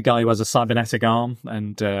guy who has a cybernetic arm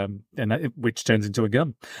and which turns into a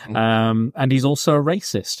gun. And he's also a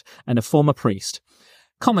racist and a former priest.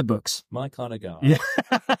 Comic books. My kind of guy. Yeah.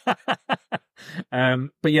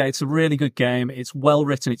 But yeah, it's a really good game. It's well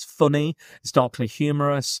written. It's funny. It's darkly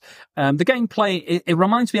humorous. The gameplay, it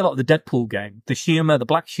reminds me a lot of the Deadpool game. The humor, the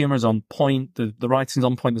black humor is on point. The writing's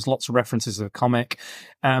on point. There's lots of references to the comic.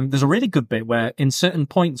 There's a really good bit where in certain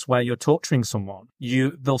points where you're torturing someone,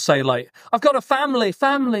 they'll say like, I've got a family.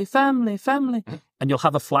 And you'll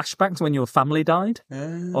have a flashback to when your family died.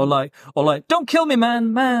 Or like, don't kill me,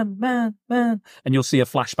 man. And you'll see a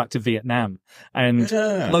flashback to Vietnam and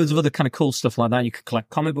loads of other kind of cool stuff like that. You could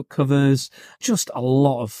collect comic book covers, just a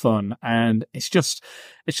lot of fun. And it's just,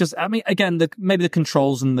 I mean, again, maybe the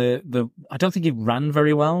controls and I don't think it ran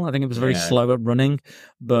very well. I think it was very slow at running.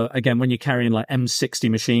 But again, when you're carrying like M60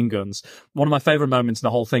 machine guns, one of my favorite moments in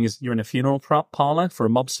the whole thing is you're in a funeral parlor for a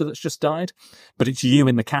mobster that's just died, but it's you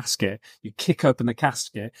in the casket. You kick open the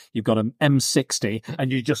casket, you've got an M60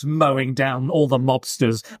 and you're just mowing down all the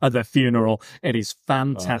mobsters at their funeral. It is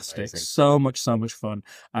fantastic. So much fun.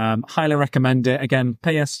 Highly recommend it. Again,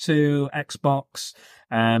 PS2, Xbox.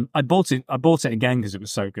 I bought it again because it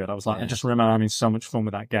was so good. I was like, I just remember having so much fun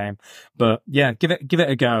with that game. But yeah, give it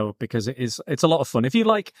a go because it's a lot of fun. If you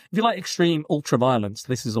like extreme ultra violence,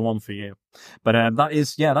 this is the one for you. But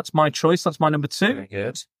that's my choice. That's my number 2. Very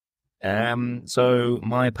good. So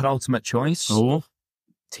my penultimate choice. Oh.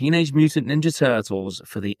 Teenage Mutant Ninja Turtles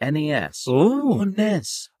for the NES. Oh,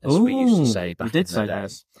 NES. That's what we used to say back in the day. We did say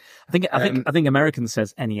NES. I think Americans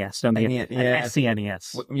says NES, don't they?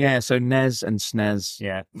 SNES. Yeah, so NES and SNES.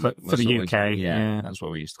 Yeah, for the UK. Yeah, that's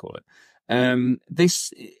what we used to call it.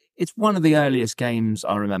 It's one of the earliest games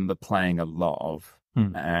I remember playing a lot of.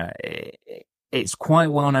 It's quite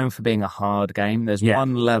well known for being a hard game. There's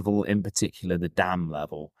one level in particular, the dam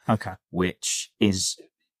level, which is...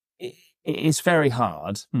 It's very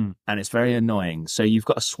hard and it's very annoying. So you've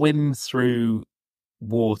got to swim through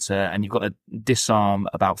water and you've got to disarm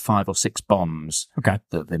about 5 or 6 bombs that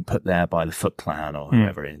have been put there by the Foot Clan or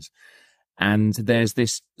whoever it is. And there's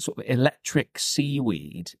this sort of electric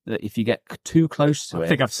seaweed that if you get too close to it... I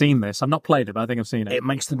think I've seen this. I've not played it, but I think I've seen it. It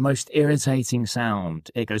makes the most irritating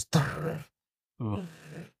sound. It goes...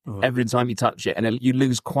 every time you touch it, and you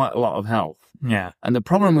lose quite a lot of health. Yeah. And the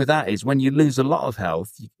problem with that is when you lose a lot of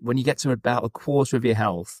health, when you get to about a quarter of your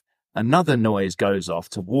health, another noise goes off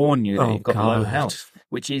to warn you that you've got low health,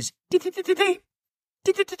 which is...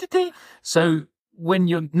 So when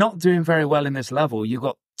you're not doing very well in this level, you've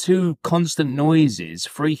got 2 constant noises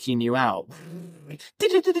freaking you out.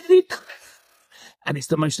 And it's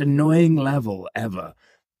the most annoying level ever.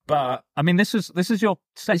 But I mean, this is your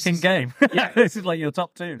second game. Yeah, this is like your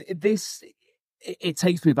top 2. It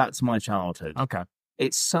takes me back to my childhood. Okay,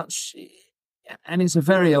 it's a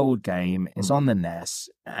very old game. It's on the NES,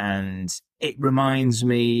 and it reminds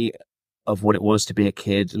me of what it was to be a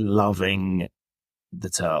kid loving the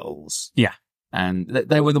Turtles. Yeah, and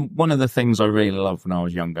they were one of the things I really loved when I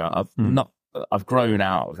was younger. I've grown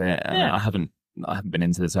out of it. And I haven't been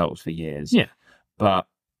into the Turtles for years. Yeah, but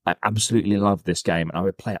I absolutely love this game, and I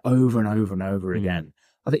would play it over and over and over again.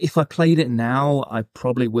 I think if I played it now, I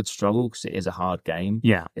probably would struggle because it is a hard game.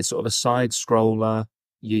 Yeah. It's sort of a side scroller.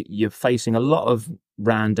 You're facing a lot of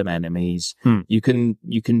random enemies. You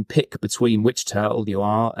can pick between which turtle you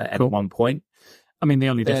are at one point. I mean, the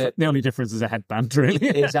only difference is a headband, really.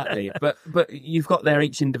 Exactly. But you've got their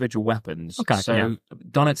each individual weapons. Okay. So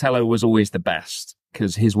Donatello was always the best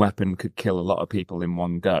because his weapon could kill a lot of people in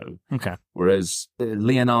one go. Okay. Whereas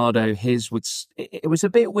Leonardo, it was a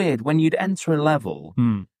bit weird. When you'd enter a level,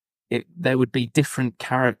 there would be different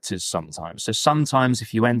characters sometimes. So sometimes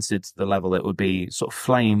if you entered the level, it would be sort of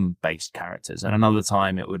flame-based characters. And another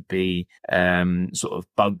time it would be sort of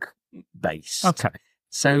bug-based. Okay.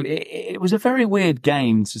 So it was a very weird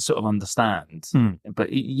game to sort of understand.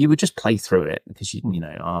 But you would just play through it because,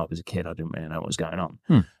 I was a kid. I didn't really know what was going on.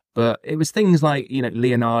 But it was things like,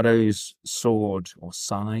 Leonardo's sword or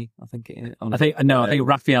sai, I think it is. I think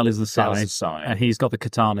Raphael is the sai. Sai. And he's got the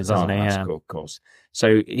katanas, hasn't he? Yeah. Cool, of course.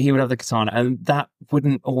 So he would have the katana, and that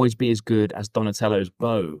wouldn't always be as good as Donatello's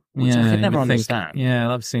bow, which I could never understand. Yeah,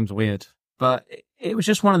 that seems weird. But it was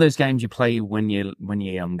just one of those games you play when you're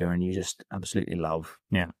younger and you just absolutely love.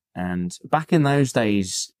 Yeah. And back in those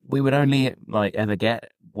days, we would only ever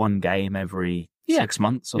get one game every 6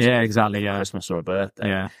 months or something. Yeah, exactly. Yeah. Christmas or a birthday.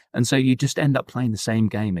 Yeah. And so you just end up playing the same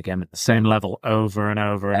game again at the same level over and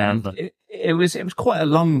over and over. It was quite a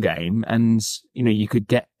long game, and you could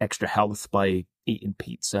get extra health by eating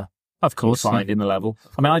pizza. Of course. Find in the level.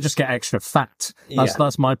 I mean, I just get extra fat.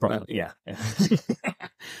 That's my problem. Yeah.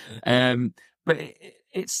 But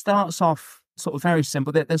it starts off sort of very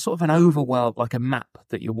simple. There's sort of an overworld, like a map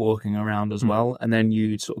that you're walking around as well. And then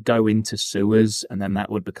you sort of go into sewers, and then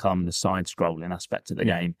that would become the side-scrolling aspect of the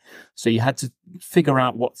game. So you had to figure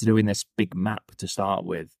out what to do in this big map to start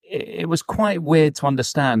with. It was quite weird to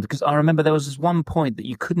understand, because I remember there was this one point that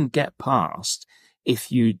you couldn't get past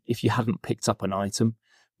if you hadn't picked up an item,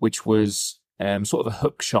 which was sort of a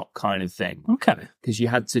hook shot kind of thing. Okay. Because you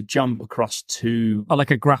had to jump across two... Oh,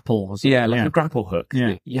 like a grapple. Or something. Yeah, like a grapple hook.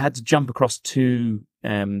 Yeah. You had to jump across two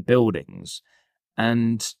buildings.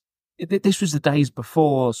 And this was the days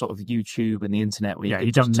before sort of YouTube and the internet, where you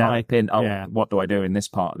could just type in, what do I do in this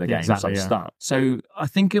part of the game? Exactly, Start. So I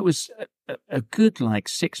think it was a good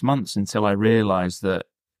 6 months until I realised that,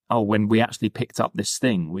 when we actually picked up this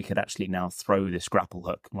thing, we could actually now throw this grapple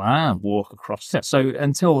hook. Wow. And walk across it. So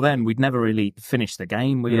until then, we'd never really finished the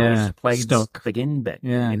game. We always played the begin bit,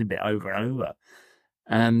 in a bit over and over.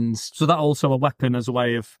 And so that also a weapon as a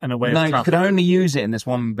way of travel? No, you could only use it in this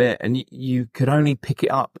one bit, and you could only pick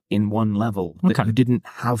it up in one level that you didn't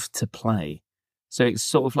have to play. So it's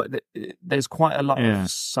sort of like there's quite a lot of not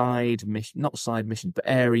side missions, but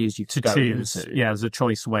areas you could go into. Yeah, there's a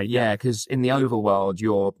choice way. Yeah, because in the overworld,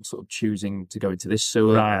 you're sort of choosing to go into this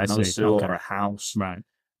sewer, another sewer, or a house. Right.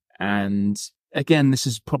 And again, this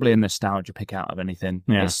is probably a nostalgia pick out of anything.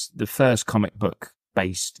 Yeah. It's the first comic book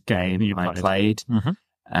based game I played. Mm-hmm.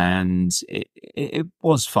 And it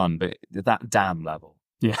was fun, but that damn level.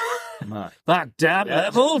 Yeah. No. That damn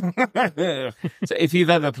level. So if you've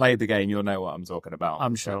ever played the game, you'll know what I'm talking about.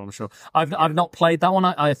 I'm sure. I've not played that one.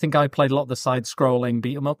 I think I played a lot of the side-scrolling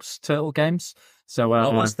beat-em-ups turtle games. So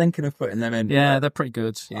I was thinking of putting them in. Yeah, they're pretty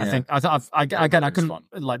good. Yeah. I think I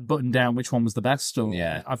couldn't button down which one was the best,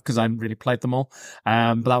 because I hadn't really played them all.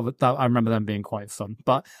 But I remember them being quite fun.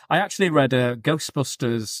 But I actually read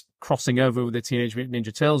Ghostbusters crossing over with the Teenage Mutant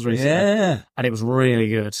Ninja Turtles recently, and it was really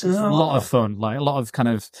good. It was a lot of fun, like a lot of kind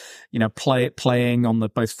of playing on the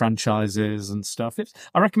both franchises and stuff.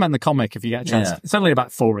 I recommend the comic if you get a chance. It's only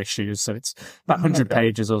about 4 issues, so it's about 100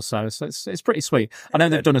 pages or so. So it's pretty sweet. I know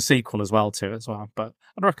they've done a sequel as well to it as well, but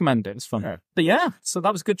I'd recommend it. It's fun. Yeah. But so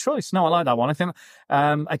that was a good choice. No, I like that one. I think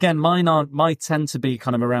again, mine tend to be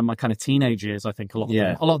kind of around my kind of teenage years. I think a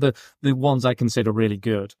lot of the ones I consider really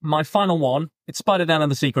good. My final one. It's Spider-Man and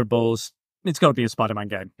the Secret Balls. It's got to be a Spider-Man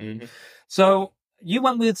game. Mm-hmm. So you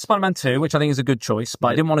went with Spider-Man 2, which I think is a good choice, but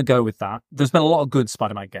I didn't want to go with that. There's been a lot of good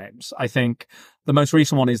Spider-Man games. I think the most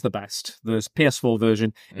recent one is the best. The PS4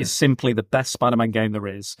 version is simply the best Spider-Man game there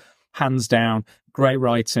is. Hands down, great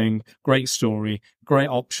writing, great story, great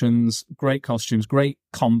options, great costumes, great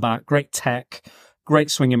combat, great tech, great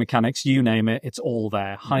swinging mechanics, you name it, it's all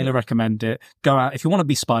there. Highly recommend it. Go out. If you want to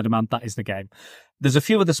be Spider-Man, that is the game. There's a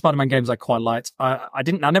few of the Spider-Man games I quite liked. I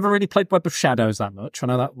never really played Web of Shadows that much. I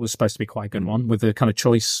know that was supposed to be quite a good one with the kind of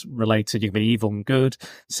choice related. You can be evil and good,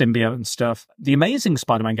 symbiote and stuff. The Amazing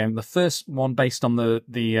Spider-Man game, the first one based on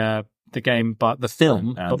the game, but the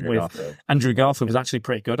film, Andrew Garfield was actually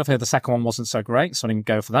pretty good. I've heard the second one wasn't so great, so I didn't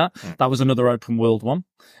go for that. That was another open world one,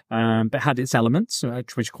 but it had its elements,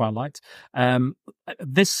 which I quite liked.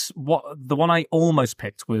 The one I almost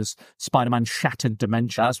picked was Spider-Man Shattered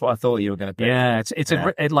Dimension. That's what I thought you were going to pick. Yeah,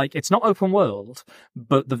 it's not open world,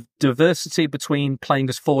 but the diversity between playing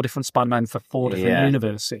as 4 different Spider-Man for 4 different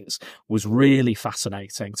universes was really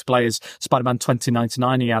fascinating. To play as Spider-Man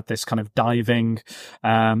 2099, he had this kind of diving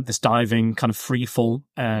kind of freefall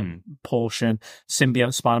portion.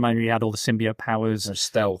 Symbiote Spider-Man, he had all the symbiote powers. And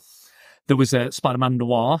stealth. There was a Spider-Man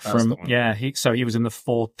Noir from, he was in the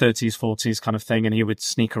 30s, 40s kind of thing, and he would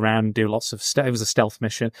sneak around and do lots of stuff. It was a stealth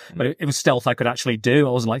mission, but it was stealth I could actually do.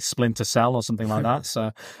 I wasn't like Splinter Cell or something like that.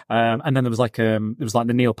 So, and then there was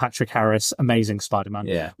the Neil Patrick Harris Amazing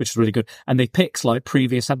Spider-Man, which is really good. And they picked like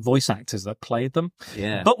previous voice actors that played them.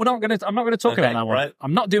 Yeah. But I'm not going to talk about that one. Right.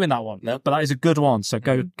 I'm not doing that one, but that is a good one. So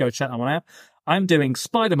go check that one out. I'm doing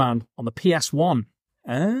Spider-Man on the PS1.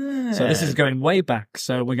 So this is going way back.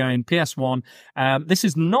 So we're going PS1. This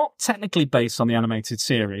is not technically based on the animated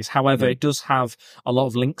series. However, it does have a lot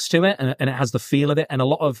of links to it, and it has the feel of it. And a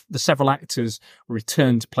lot of the several actors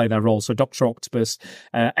return to play their roles. So Dr. Octopus,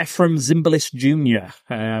 Ephraim Zimbalist Jr.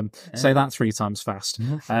 Say that 3 times fast.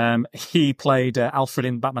 He played Alfred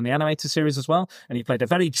in Batman the Animated Series as well, and he played a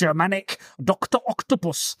very Germanic Dr.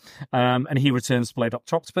 Octopus. And he returns to play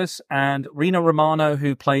Dr. Octopus. And Rino Romano,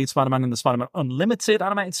 who played Spider-Man in the Spider-Man Unlimited limited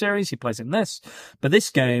animated series. He plays in this. But this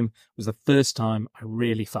game was the first time I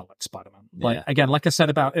really felt like Spider-Man. Like, again, like I said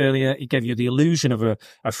about earlier, it gave you the illusion of a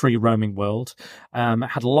free roaming world. It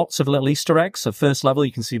had lots of little Easter eggs. So first level,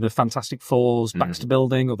 you can see the Fantastic Four's Baxter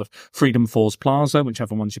Building or the Freedom Force Plaza,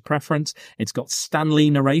 whichever one's your preference. It's got Stan Lee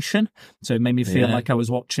narration. So it made me feel like I was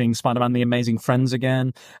watching Spider-Man The Amazing Friends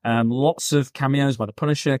again. Lots of cameos by the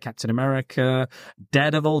Punisher, Captain America,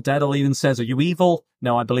 Daredevil. Daredevil even says, "Are you evil?"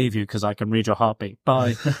 "No, I believe you because I can read your heartbeat."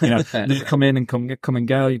 Bye. They come in and come and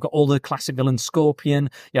go. You've got all the classic villains. Scorpion.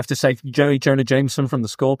 You have to save Joey Jonah Jameson from the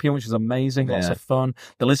Scorpion, which is amazing. Lots of fun.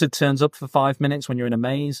 The Lizard turns up for 5 minutes when you're in a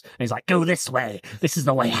maze, and he's like, "Go this way. This is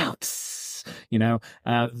the way out."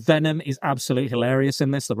 Venom is absolutely hilarious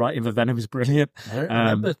in this. The writing of Venom is brilliant. I don't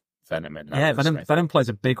remember Venom in that. Venom plays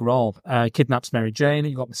a big role. Kidnaps Mary Jane.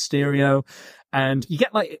 You've got Mysterio. And you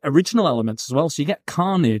get like original elements as well. So you get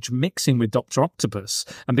Carnage mixing with Dr. Octopus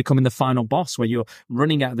and becoming the final boss where you're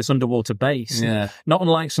running out of this underwater base. Yeah. Not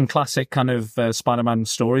unlike some classic kind of Spider-Man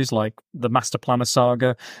stories like the Master Planner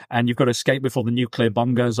saga. And you've got to escape before the nuclear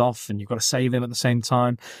bomb goes off and you've got to save him at the same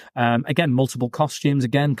time. Again, multiple costumes,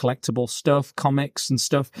 again, collectible stuff, comics and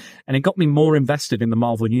stuff. And it got me more invested in the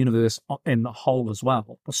Marvel Universe in the whole as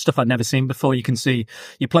well. Stuff I'd never seen before. You can see,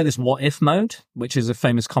 you play this What If mode, which is a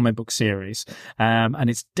famous comic book series. And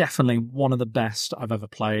it's definitely one of the best I've ever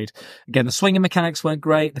played. Again, the swinging mechanics weren't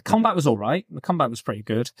great. The combat was all right. The combat was pretty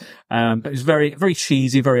good. But it was very, very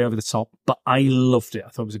cheesy, very over the top. But I loved it. I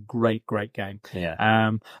thought it was a great, great game.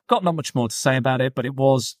 Yeah. Got not much more to say about it, but it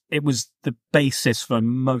was the basis for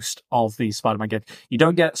most of these Spider-Man games. You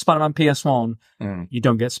don't get Spider-Man PS1. You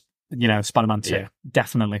don't get Spider-Man 2.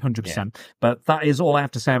 Definitely, 100%. But that is all I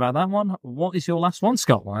have to say about that one. What is your last one,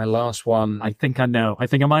 Scott? My last one. I think I know. I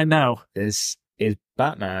think I might know. Is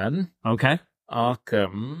Batman Okay.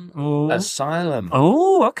 Arkham Asylum.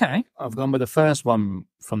 Oh, okay. I've gone with the first one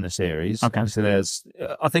from the series. Okay. So there's,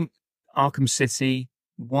 I think Arkham City,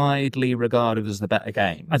 widely regarded as the better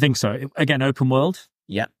game. I think so. Again, open world.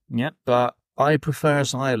 Yeah. Yeah. But I prefer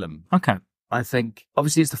Asylum. Okay. I think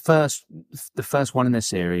obviously it's the first one in the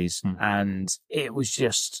series, and it was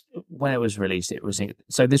just when it was released,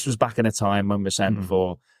 so this was back in a time when we were saying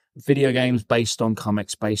before, video games based on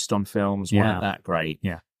comics, based on films weren't that great.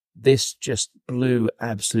 Yeah. This just blew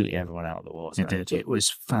absolutely everyone out of the water. It did. It was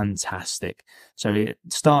fantastic. So it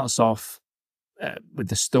starts off with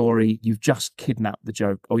the story. You've just kidnapped the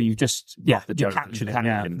Joker, or you've just the Joker, captured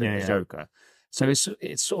him. the Joker. So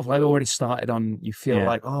it's sort of like already started on. You feel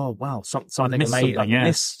like, oh wow, something amazing. I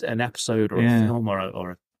missed an episode or a film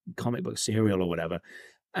or a comic book serial or whatever,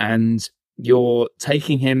 and you're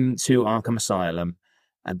taking him to Arkham Asylum,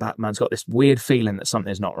 and Batman's got this weird feeling that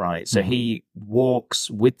something's not right. So he walks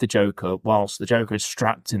with the Joker whilst the Joker is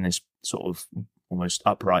strapped in this sort of almost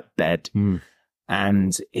upright bed.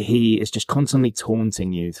 And he is just constantly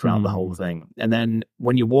taunting you throughout the whole thing. And then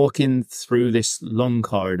when you're walking through this long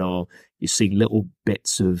corridor, you see little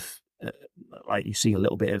bits of, you see a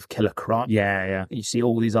little bit of Killer Croc. Yeah. You see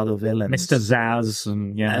all these other villains. Mr. Zaz.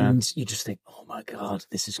 And you just think, oh my God,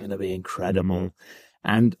 this is going to be incredible.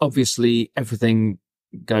 And obviously everything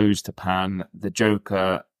goes to plan. The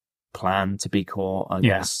Joker plan to be caught, I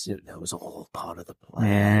guess, it was all part of the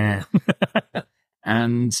plan. Yeah.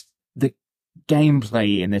 And the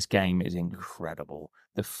gameplay in this game is incredible.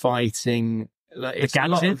 The fighting, the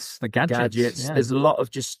gadgets. Yeah. There's a lot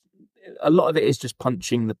of it is just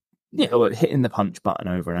punching or hitting the punch button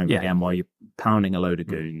over and over again while you're pounding a load of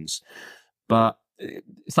goons. But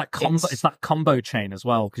it's that combo chain as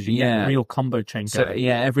well, because you get a real combo chain going. So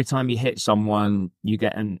every time you hit someone, you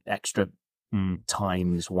get an extra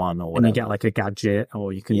times one or whatever. And you get like a gadget,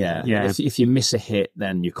 or you can If you miss a hit,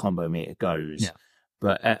 then your combo meter goes. Yeah.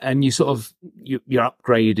 But and you sort of you're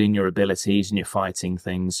upgrading your abilities and you're fighting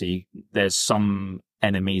things. So there's some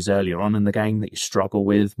enemies earlier on in the game that you struggle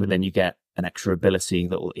with, but then you get an extra ability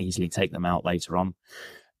that will easily take them out later on.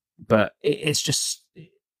 But it's just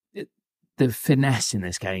the finesse in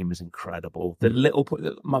this game is incredible.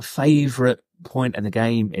 My favorite point in the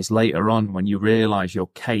game is later on when you realize your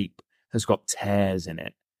cape has got tears in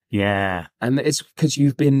it. Yeah. And it's because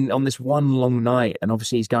you've been on this one long night, and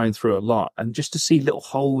obviously he's going through a lot, and just to see little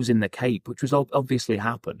holes in the cape, which was obviously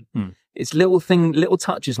happen. It's little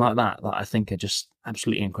touches like that I think are just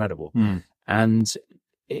absolutely incredible. And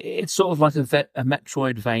it's sort of like a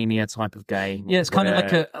Metroidvania type of game. Yeah, it's kind of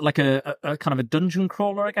like a kind of a dungeon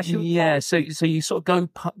crawler, I guess. So you sort of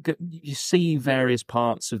you see various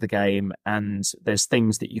parts of the game, and there's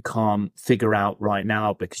things that you can't figure out right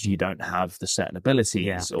now because you don't have the certain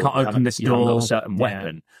abilities. Can't open this door. A certain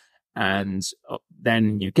weapon. And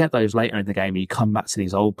then you get those later in the game, and you come back to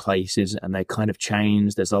these old places, and they kind of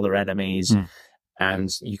change. There's other enemies.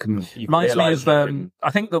 And you reminds me of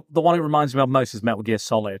I think the one it reminds me of most is Metal Gear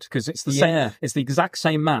Solid, because it's the same, it's the exact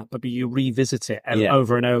same map, but you revisit it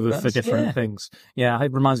over and over for different things. Yeah,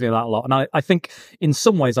 it reminds me of that a lot, and I think in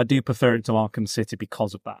some ways I do prefer it to Arkham City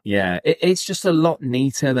because of that. Yeah, it's just a lot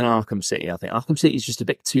neater than Arkham City. I think Arkham City is just a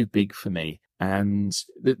bit too big for me, and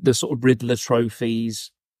the sort of Riddler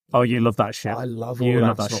trophies. Oh, you love that shit. I love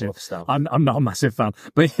all that sort of stuff. I'm not a massive fan,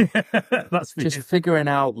 but that's just figuring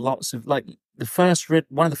out lots of, like,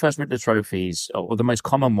 one of the first Riddler trophies, or the most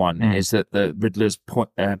common one, is that the Riddler's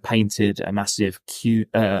painted a massive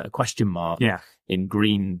question mark in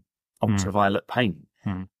green ultraviolet paint.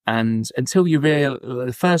 And until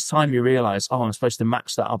the first time you realize, oh, I'm supposed to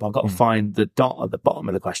match that up, I've got to find the dot at the bottom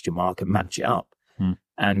of the question mark and match it up.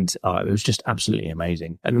 And it was just absolutely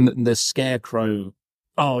amazing. And the Scarecrow.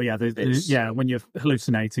 Oh yeah, when you're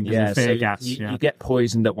hallucinating, fear gas. You get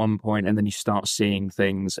poisoned at one point, and then you start seeing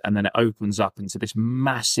things, and then it opens up into this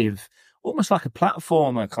massive, almost like a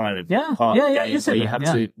platformer kind of part of the game, where you have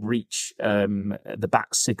to reach the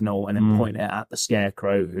bat signal and then point it at the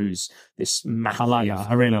Scarecrow, who's this massive. I like that.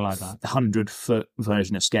 I really like that. 100-foot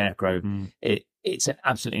version of Scarecrow. It's an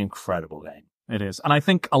absolutely incredible game. It is. And I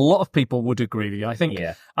think a lot of people would agree with you. I think,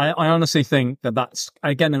 I honestly think that's,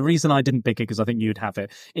 again, the reason I didn't pick it, because I think you'd have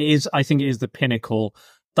it, I think it is the pinnacle.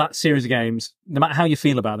 That series of games, no matter how you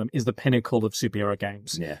feel about them, is the pinnacle of superhero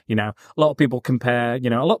games. Yeah. You know, a lot of people compare,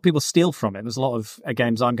 a lot of people steal from it. There's a lot of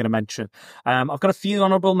games I'm going to mention. I've got a few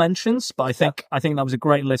honorable mentions, but I think that was a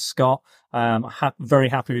great list, Scott. I'm very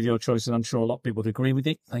happy with your choices. I'm sure a lot of people would agree with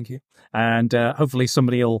you. Thank you. And hopefully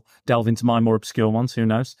somebody will delve into my more obscure ones. Who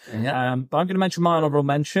knows? Yeah. But I'm going to mention my honorable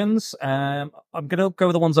mentions. I'm going to go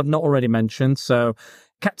with the ones I've not already mentioned. So,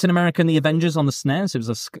 Captain America and the Avengers on the SNES. It was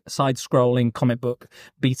a side-scrolling comic book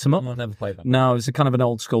beat-em-up. I've never played that. No, it was a kind of an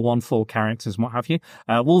old-school one, 4 characters and what have you.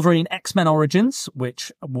 Wolverine X-Men Origins,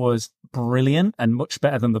 which was brilliant and much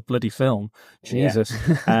better than the bloody film. Jesus.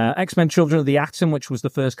 X-Men Children of the Atom, which was the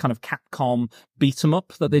first kind of Capcom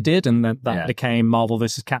beat-em-up that they did, and that became Marvel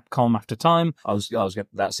vs. Capcom after time.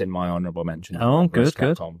 That's in my honorable mention. Oh, good.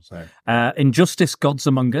 Capcom, so. Injustice: Gods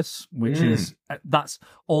Among Us, which is that's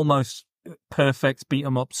almost perfect beat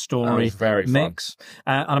 'em up story very mix.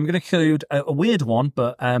 And I'm going to include a weird one,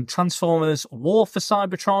 but Transformers War for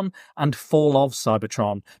Cybertron and Fall of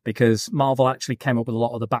Cybertron, because Marvel actually came up with a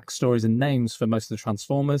lot of the backstories and names for most of the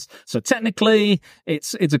Transformers. So technically,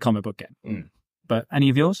 it's a comic book game. But any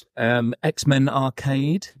of yours? X-Men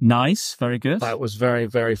Arcade. Nice, very good. That was very,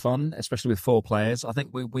 very fun, especially with 4 players. I think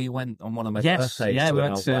we went on one of my birthdays. Yeah, we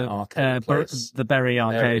went to the Berry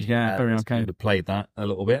Arcade. Berry Arcade. We played that a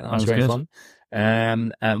little bit. That was very fun.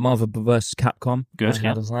 Marvel vs. Capcom. Good.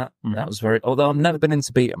 How does that? That was very. Although I've never been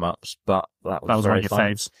into beat 'em ups, but that was very fun.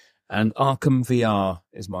 Faves. And Arkham VR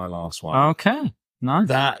is my last one. Okay. Nice.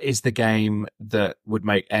 That is the game that would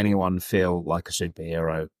make anyone feel like a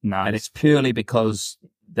superhero. Nice. And it's purely because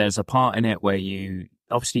there's a part in it where you've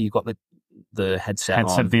got the headset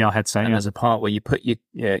on. VR headset. And there's a part where you put your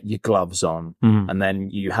gloves on, and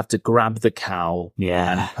then you have to grab the cowl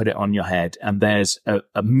and put it on your head. And there's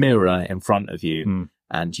a mirror in front of you,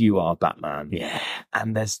 and you are Batman. Yeah.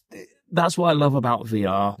 And that's what I love about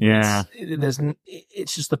VR. Yeah.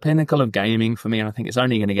 It's just the pinnacle of gaming for me, and I think it's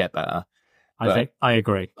only going to get better. I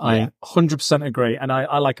agree. I 100% agree. And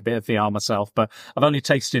I like a bit of VR myself, but I've only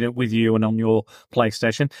tasted it with you and on your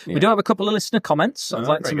PlayStation. Yeah. We do have a couple of listener comments I'd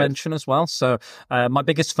like to mention as well. So, my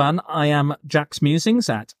biggest fan, I am Jack's Musings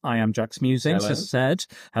at I am Jack's Musings has said,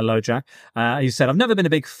 hello, Jack. He said, I've never been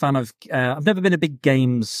a big big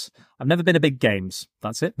games.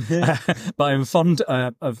 That's it. But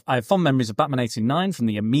I have fond memories of Batman 89 from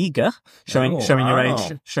the Amiga, showing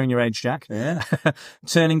your age, Jack. Yeah.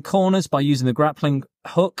 Turning corners by using the grappling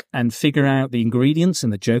hook and figure out the ingredients in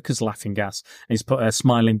the Joker's laughing gas. He's put a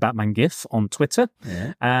smiling Batman gif on Twitter.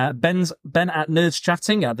 Yeah. Ben at Nerds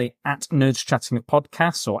Chatting at the at Nerds Chatting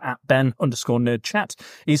podcast, or at Ben_Nerd Chat.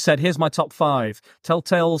 He said, here's my top 5.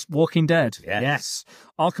 Telltale's Walking Dead. Yes.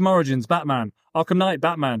 Arkham Origins, Batman. Arkham Knight,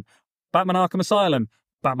 Batman. Batman Arkham Asylum.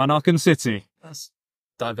 Batman Arkham City. That's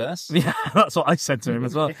diverse. Yeah, that's what I said to him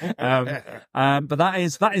as well. But that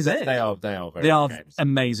is it. They are games.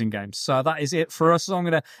 Amazing games. So that is it for us. So I'm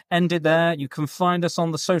going to end it there. You can find us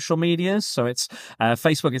on the social medias. So it's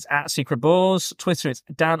Facebook, it's at Secret Bores. Twitter, it's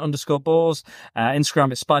Dan_Bores.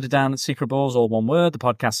 Instagram, it's SpiderDan at Secret Bores, all one word. The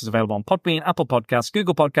podcast is available on Podbean, Apple Podcasts,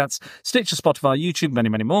 Google Podcasts, Stitcher, Spotify, YouTube, many,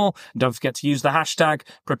 many more. And don't forget to use the hashtag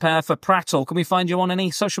Prepare for Prattle. Can we find you on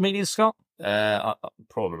any social media, Scott?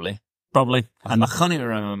 Probably. Probably. And I can't even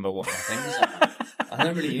remember what my things are. I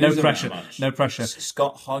don't really use No pressure. them that much. No pressure.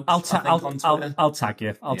 Scott Hodge. I'll tag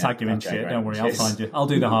you. I'll tag you in shit. Great. Don't worry. Cheers. I'll find you. I'll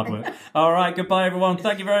do the hard work. All right. Goodbye, everyone.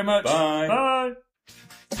 Thank you very much. Bye.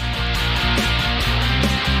 Bye.